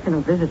wasn't expecting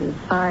no visitors.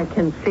 I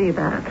can see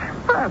that.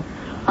 Well,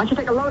 why don't you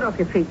take a load off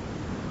your feet?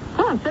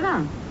 Come on, sit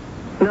down.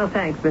 No,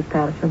 thanks, Miss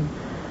Patterson.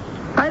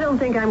 I don't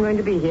think I'm going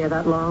to be here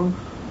that long.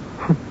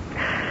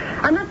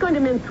 I'm not going to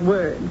mince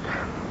words.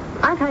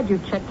 I've had you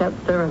checked out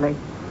thoroughly.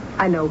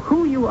 I know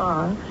who you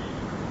are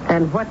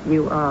and what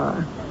you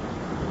are.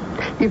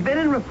 You've been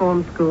in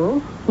reform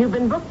school. You've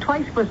been booked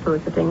twice for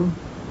soliciting.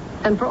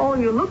 And for all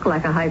you look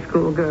like a high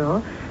school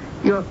girl,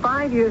 you're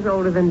 5 years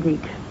older than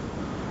Deke.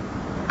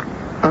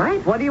 All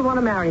right, what do you want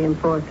to marry him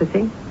for,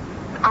 Sissy?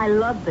 I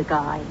love the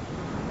guy.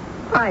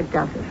 I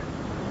doubt it.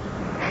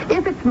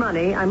 If it's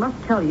money, I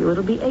must tell you,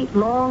 it'll be 8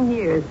 long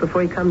years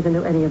before he comes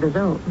into any of his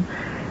own.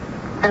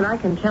 And I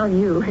can tell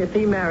you, if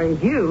he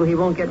marries you, he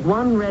won't get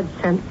 1 red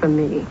cent from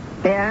me.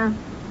 Yeah?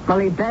 Well,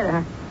 he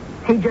better.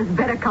 He just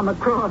better come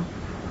across.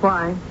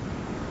 Why?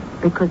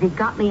 Because he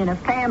got me in a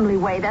family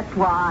way, that's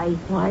why.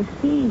 Oh, I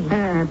see.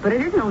 But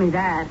it isn't only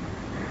that.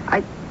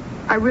 I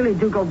really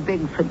do go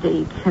big for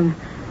Deke, and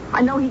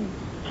I know he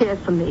cares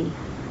for me.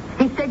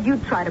 He said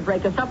you'd try to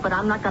break us up, but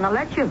I'm not going to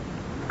let you,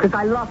 because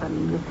I love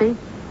him, you see?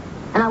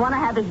 And I want to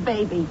have his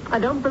baby. I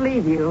don't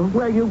believe you.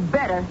 Well, you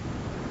better.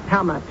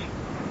 How much?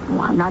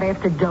 Oh, I'm not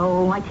after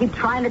dough. I keep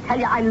trying to tell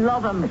you I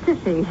love him.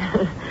 Sissy,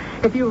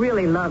 if you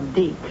really love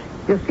Deke,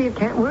 you'll see it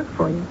can't work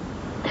for you.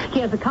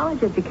 He has a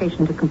college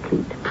education to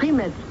complete,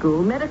 pre-med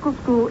school, medical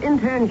school,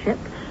 internship.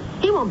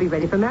 He won't be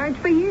ready for marriage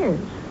for years.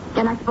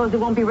 And I suppose he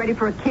won't be ready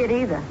for a kid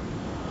either.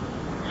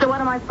 So what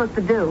am I supposed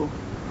to do?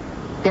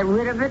 Get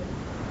rid of it?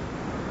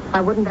 I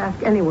wouldn't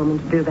ask any woman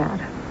to do that.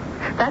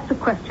 That's a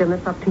question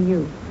that's up to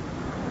you.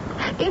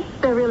 If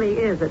there really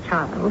is a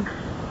child,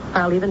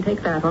 I'll even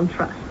take that on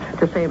trust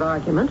to save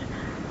argument.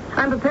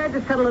 I'm prepared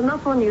to settle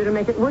enough on you to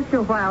make it worth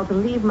your while to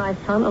leave my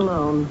son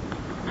alone.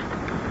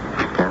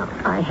 Now,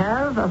 I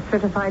have a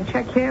certified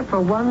check here for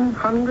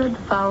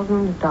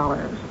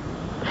 $100,000.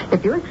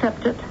 If you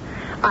accept it,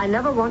 I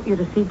never want you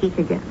to see Deke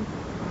again.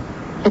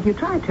 If you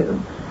try to,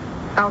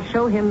 I'll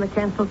show him the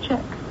canceled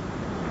check.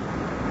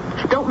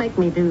 Don't make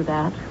me do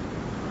that.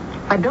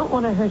 I don't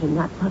want to hurt him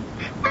that much.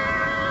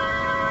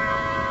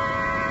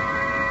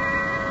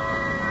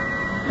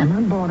 Am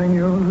I boring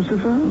you,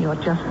 Lucifer? You're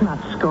just not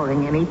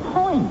scoring any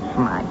points,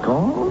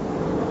 Michael.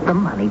 The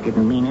money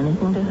didn't mean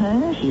anything to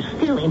her. She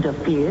still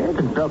interfered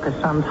and broke her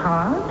son's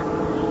heart.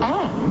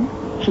 And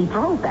she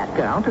drove that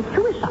girl to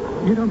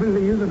suicide. You don't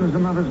believe that it was the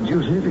mother's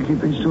duty to keep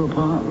these two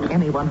apart?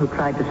 Anyone who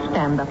tried to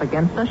stand up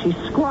against her, she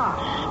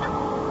squashed.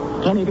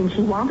 Anything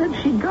she wanted,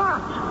 she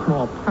got.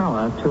 More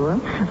power to her.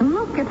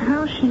 Look at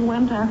how she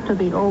went after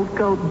the old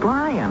goat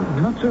Bryant.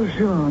 I'm not so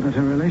sure that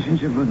her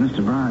relationship with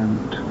Mr.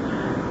 Bryant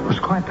was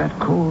quite that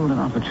cold and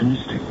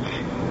opportunistic.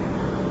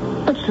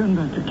 Let's turn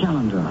back the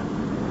calendar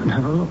and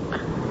have a look.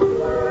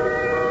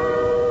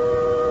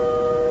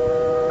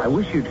 I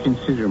wish you'd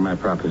consider my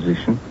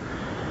proposition.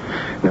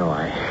 No,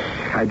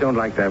 I don't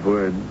like that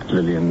word,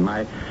 Lillian.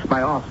 My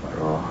offer,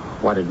 or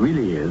what it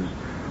really is,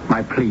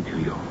 my plea to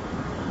you.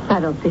 I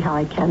don't see how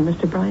I can,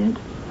 Mr. Bryant.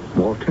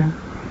 Walter?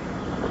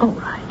 All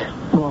right,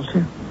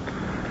 Walter.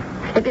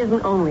 It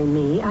isn't only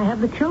me. I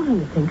have the children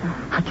to think of.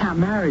 I can't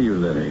marry you,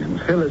 Lillian.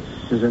 Phyllis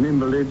is an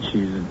invalid.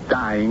 She's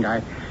dying.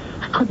 I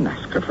couldn't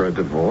ask her for a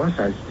divorce.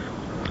 As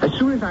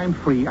soon as I'm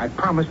free, I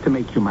promise to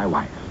make you my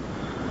wife.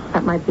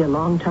 That might be a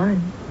long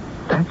time.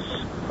 That's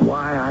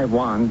why I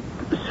want,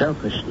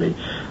 selfishly,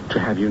 to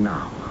have you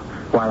now,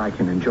 while I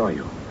can enjoy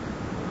you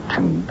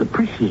and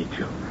appreciate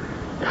you.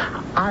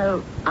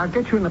 I'll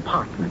get you an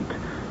apartment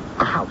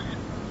a house,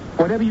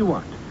 whatever you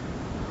want.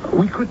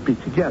 We could be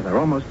together,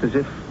 almost as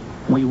if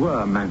we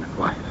were man and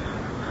wife.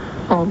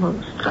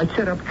 Almost. I'd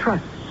set up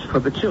trusts for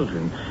the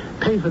children,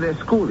 pay for their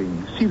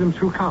schooling, see them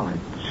through college.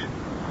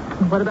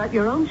 What about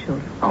your own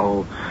children?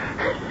 Oh,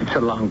 it's a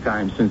long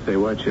time since they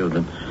were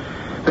children.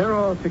 They're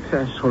all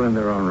successful in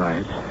their own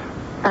right.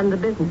 And the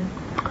business?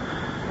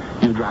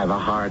 You drive a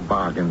hard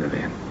bargain,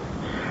 Lillian.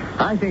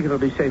 I think it'll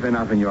be safe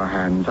enough in your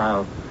hands.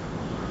 I'll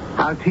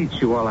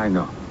teach you all I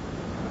know.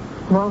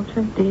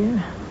 Walter,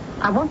 dear,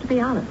 I want to be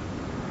honest.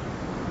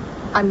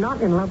 I'm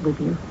not in love with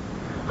you.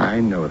 I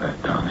know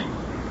that, darling.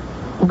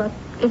 But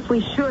if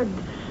we should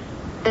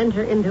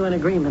enter into an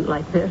agreement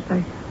like this,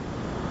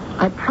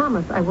 I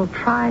promise I will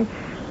try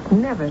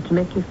never to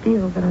make you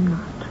feel that I'm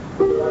not.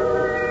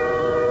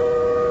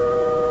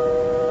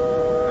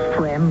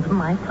 Friend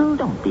Michael,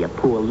 don't be a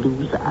poor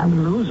loser.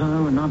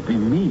 Loser would not be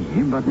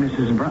me, but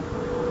Mrs. Brown.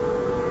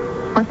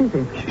 What is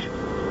it?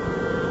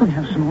 We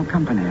have small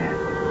company.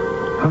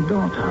 Her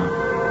daughter.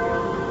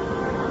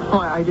 Oh,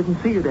 I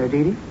didn't see you there,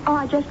 Dee Dee. Oh,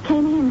 I just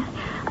came in.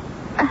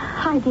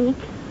 Hi, Deke.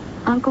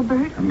 Uncle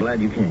Bert. I'm glad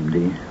you came,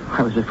 Dee.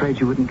 I was afraid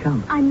you wouldn't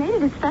come. I made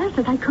it as fast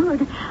as I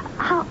could.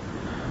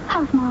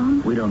 How's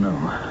Mom? We don't know.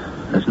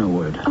 There's no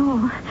word.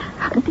 Oh,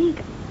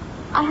 Deke,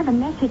 I have a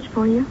message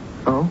for you.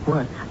 Oh,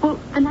 what? Well,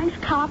 the nice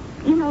cop,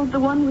 you know, the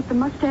one with the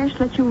mustache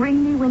let you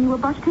ring me when you were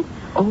busted?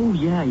 Oh,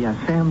 yeah,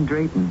 Sam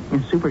Drayton.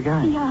 Super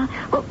guy. Yeah,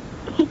 well,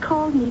 he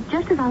called me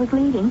just as I was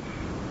leaving.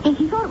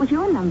 He thought it was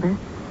your number.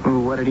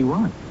 Well, what did he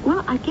want?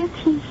 Well, I guess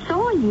he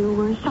saw you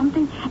or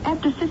something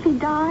after Sissy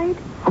died.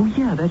 Oh,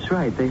 yeah, that's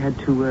right. They had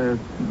to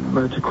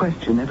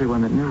question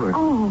everyone that knew her.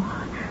 Oh,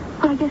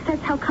 well, I guess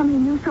that's how come he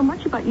knew so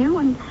much about you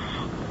and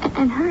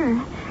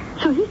her.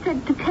 So he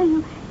said to tell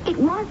you it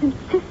wasn't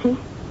Sissy.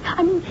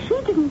 I mean,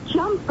 she didn't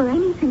jump or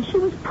anything. She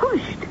was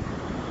pushed.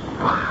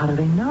 Well, how do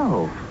they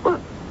know?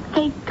 Well,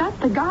 they got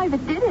the guy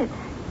that did it.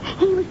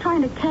 He was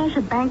trying to cash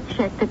a bank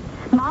check that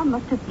Mom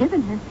must have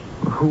given her.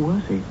 Well, who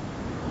was he?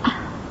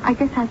 I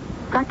guess I've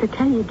got to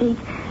tell you, Deke.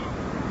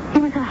 He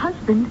was her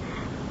husband.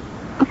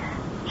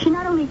 She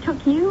not only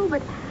took you,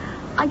 but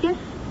I guess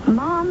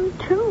Mom,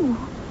 too.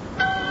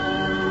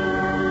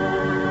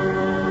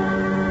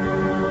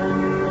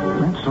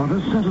 That sort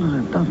of settles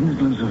it, doesn't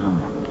it,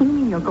 Lucifer? You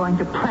mean you're going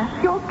to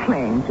press your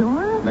claim to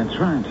her? That's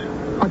right.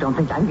 I don't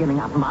think I'm giving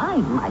up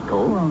mine,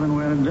 Michael. Well, then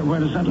where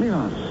does that leave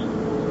us?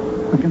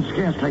 We can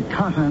scarcely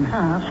cut her in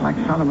half like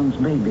Solomon's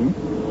baby.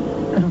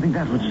 I don't think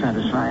that would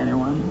satisfy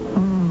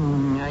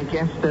anyone. I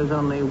guess there's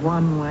only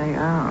one way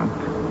out.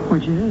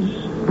 Which is?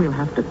 We'll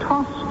have to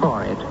toss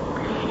for it.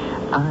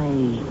 I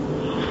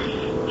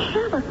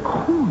have a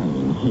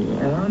coin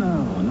here. Oh,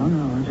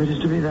 no. If it is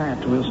to be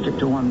that, we'll stick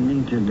to one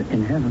minted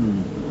in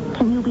heaven.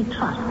 Can you be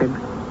trusted?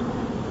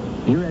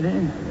 You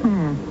ready?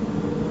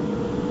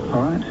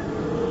 All right.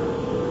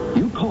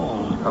 You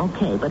call.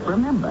 Okay, but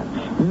remember,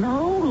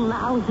 no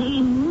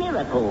lousy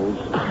miracles.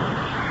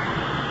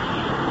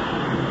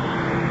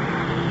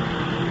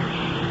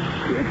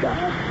 Dear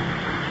God,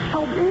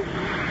 help me.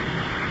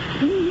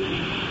 Please.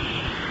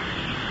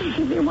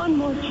 Give me one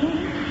more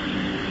chance.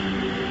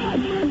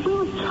 I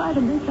will try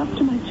to make up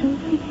to my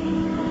children.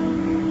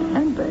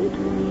 And Bert.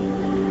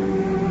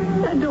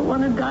 I don't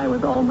want to die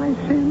with all my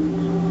sins.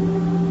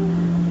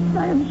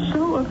 I am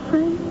so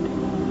afraid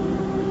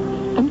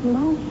and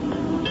alone.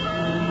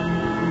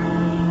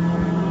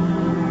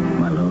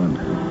 My Lord,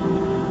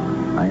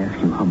 I ask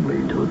you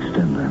humbly to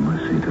extend thy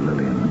mercy to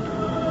Lillian.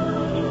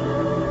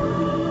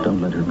 Don't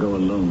let her go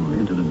alone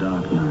into the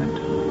dark night,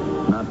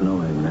 not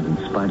knowing that in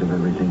spite of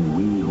everything,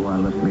 we who are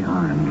left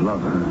behind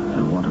love her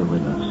and want her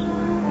with us.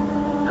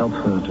 Help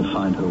her to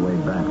find her way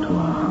back to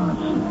our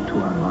hearts and to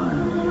our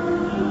lives,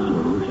 so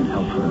that we can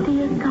help her.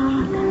 Dear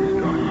God,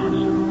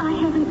 I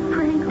haven't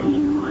prayed to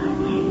you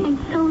in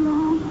so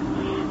long.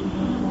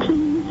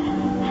 Please,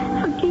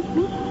 forgive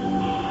me.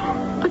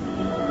 But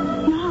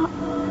now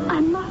I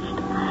must.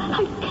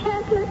 I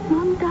can't let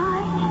Mom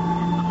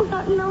die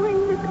without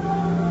knowing that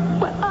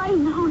what I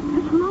know in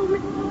this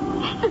moment,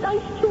 that I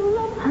still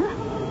love her.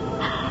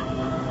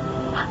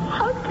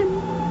 How can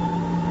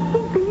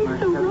you be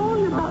so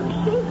wrong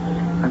about this?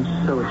 I'm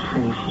so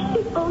ashamed.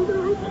 It's all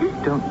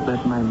right. Don't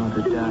let my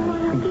mother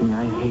die thinking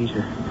I hate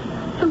her.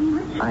 So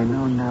much. I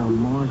know now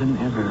more than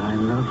ever I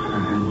love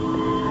her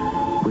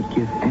and would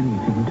give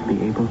anything to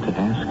be able to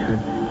ask her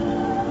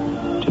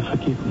to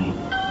forgive me.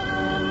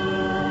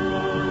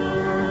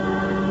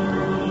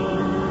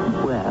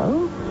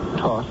 Well,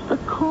 toss the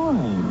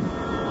coin.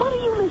 What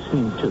are you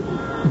listening to?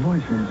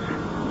 Voices.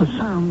 The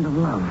sound of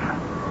love.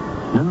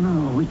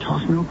 No, we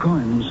toss no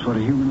coins for a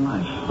human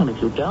life. Well,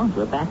 if you don't,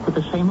 we're back with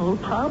the same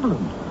old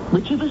problem.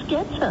 Which of us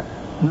gets her?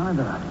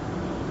 Neither.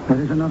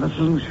 There is another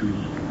solution.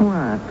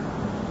 What?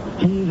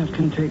 He that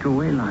can take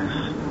away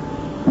life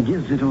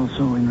gives it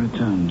also in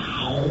return.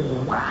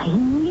 Oh, I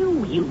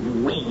knew you'd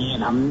ring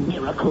in a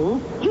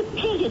miracle. You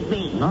cheated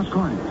me. Not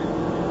quite.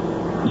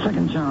 A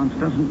second chance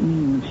doesn't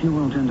mean that she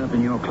won't end up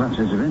in your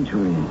clutches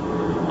eventually.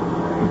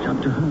 It's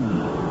up to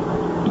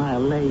her.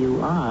 I'll lay you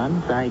few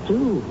odds, I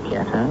do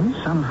get her.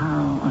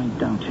 Somehow, I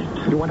doubt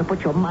it. You want to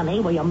put your money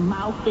where your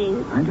mouth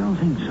is? I don't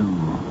think so.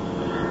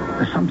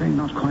 There's something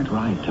not quite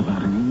right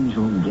about an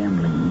angel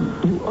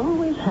gambling. You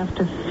always have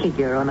to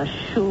figure on a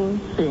sure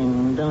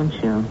thing, don't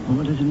you?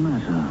 What does it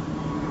matter?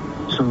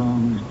 So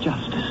long as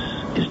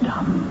justice is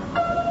done.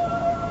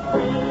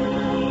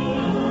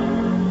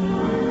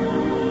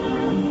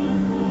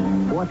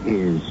 What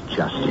is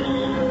justice?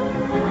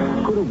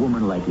 Could a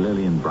woman like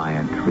Lillian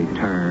Bryant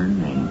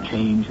return and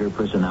change her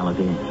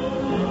personality?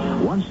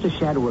 Once the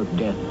shadow of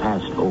death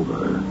passed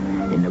over,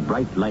 in the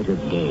bright light of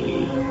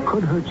day,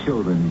 could her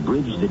children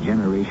bridge the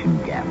generation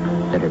gap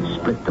that had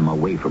split them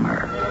away from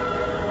her?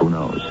 Who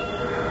knows?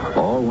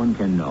 All one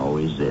can know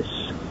is this,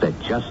 that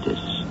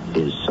justice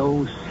is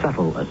so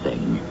subtle a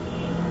thing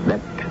that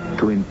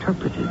to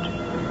interpret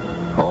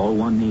it, all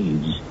one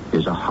needs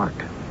is a heart.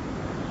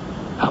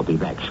 I'll be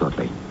back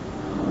shortly.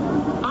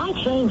 I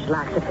changed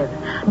laxative.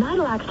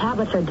 Nitalax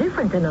tablets are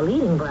different than the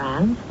leading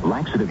brands.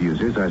 Laxative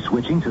users are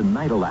switching to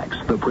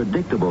Nitalax, the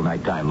predictable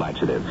nighttime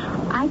laxative.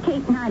 I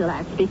take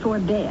Nitalax before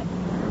bed.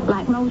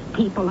 Like most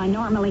people, I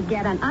normally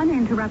get an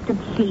uninterrupted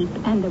sleep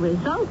and the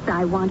results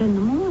I want in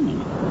the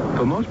morning.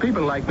 For most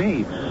people like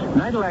me,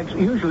 Nitalax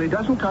usually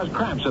doesn't cause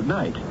cramps at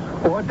night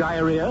or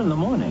diarrhea in the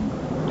morning.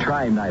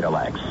 Try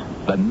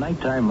Nitalax, the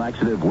nighttime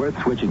laxative worth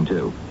switching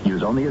to.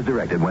 Use only as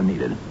directed when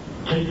needed.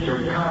 Take your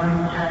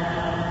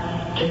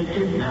contact, take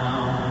it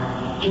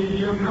now. Give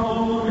your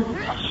code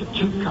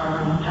to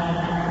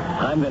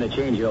contact. I'm going to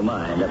change your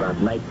mind about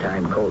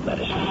nighttime cold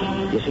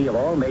medicine. You see, of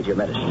all major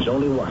medicines,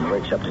 only one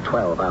works up to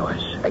 12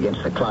 hours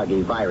against the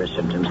cloggy virus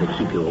symptoms that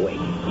keep you awake.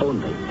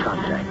 Only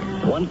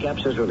Contact. One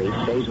capsule's relief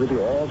stays with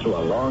you all through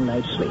a long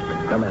night's sleep,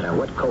 no matter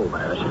what cold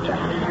virus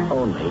attacks.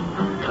 Only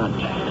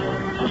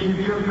Contact. Give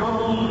your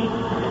code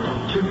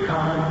to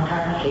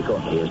contact. Take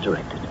only as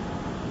directed.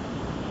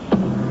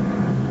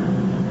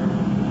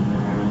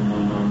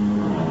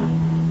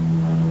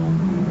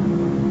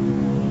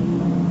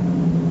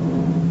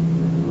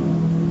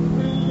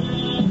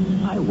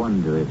 I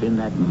wonder if in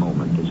that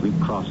moment, as we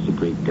cross the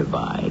great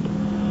divide,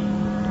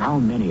 how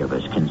many of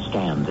us can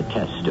stand the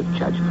test of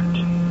judgment?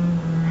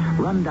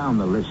 Run down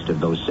the list of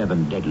those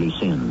 7 deadly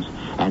sins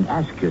and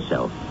ask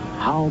yourself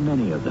how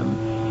many of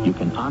them you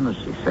can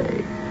honestly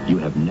say you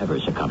have never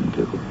succumbed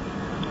to.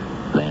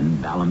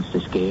 Then balance the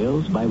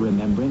scales by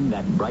remembering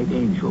that bright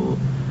angel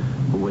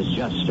who was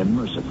just and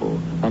merciful,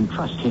 and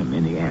trust him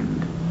in the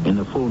end, in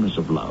the fullness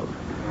of love,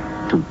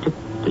 to tip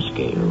the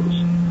scales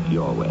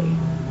your way.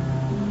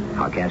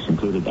 Our cast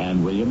included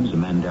Ann Williams,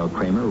 Mandel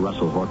Kramer,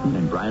 Russell Horton,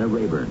 and Bryna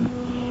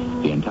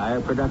Rayburn. The entire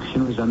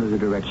production was under the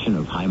direction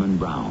of Hyman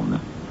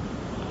Brown.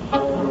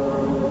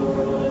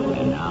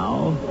 And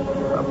now,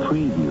 a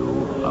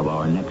preview of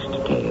our next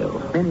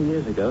tale. Many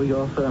years ago,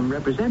 your firm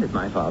represented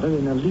my father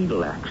in a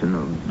legal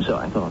action, so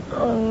I thought.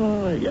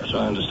 Oh, yes,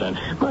 I understand.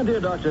 My dear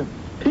doctor,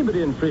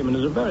 Peabody & Freeman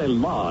is a very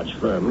large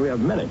firm. We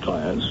have many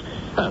clients,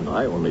 and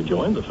I only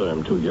joined the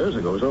firm 2 years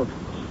ago, so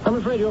I'm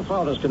afraid your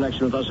father's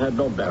connection with us had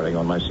no bearing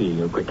on my seeing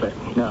you quickly.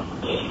 No.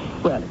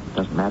 Well, it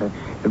doesn't matter.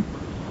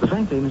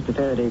 Frankly, Mr.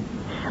 Faraday,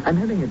 I'm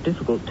having a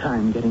difficult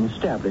time getting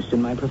established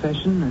in my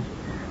profession.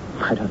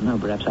 I don't know,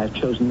 perhaps I've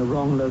chosen the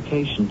wrong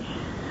location.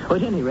 Or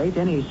at any rate,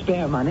 any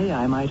spare money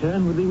I might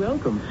earn would be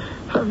welcome.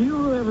 Have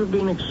you ever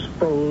been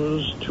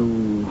exposed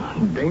to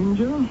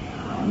danger?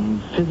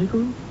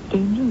 Physical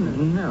danger?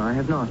 No, I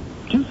have not.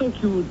 Do you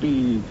think you would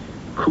be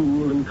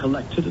cool and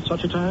collected at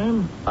such a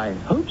time? I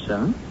hope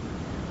so.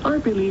 I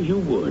believe you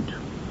would.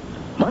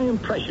 My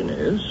impression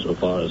is, so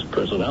far as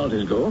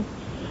personalities go,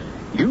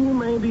 you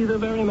may be the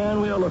very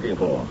man we are looking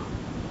for.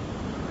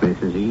 This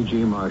is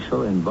E.G.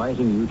 Marshall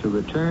inviting you to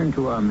return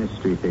to our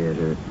Mystery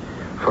Theater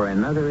for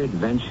another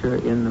adventure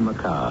in the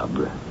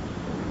macabre.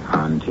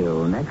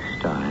 Until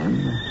next time,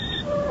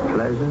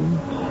 pleasant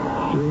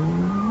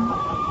dreams.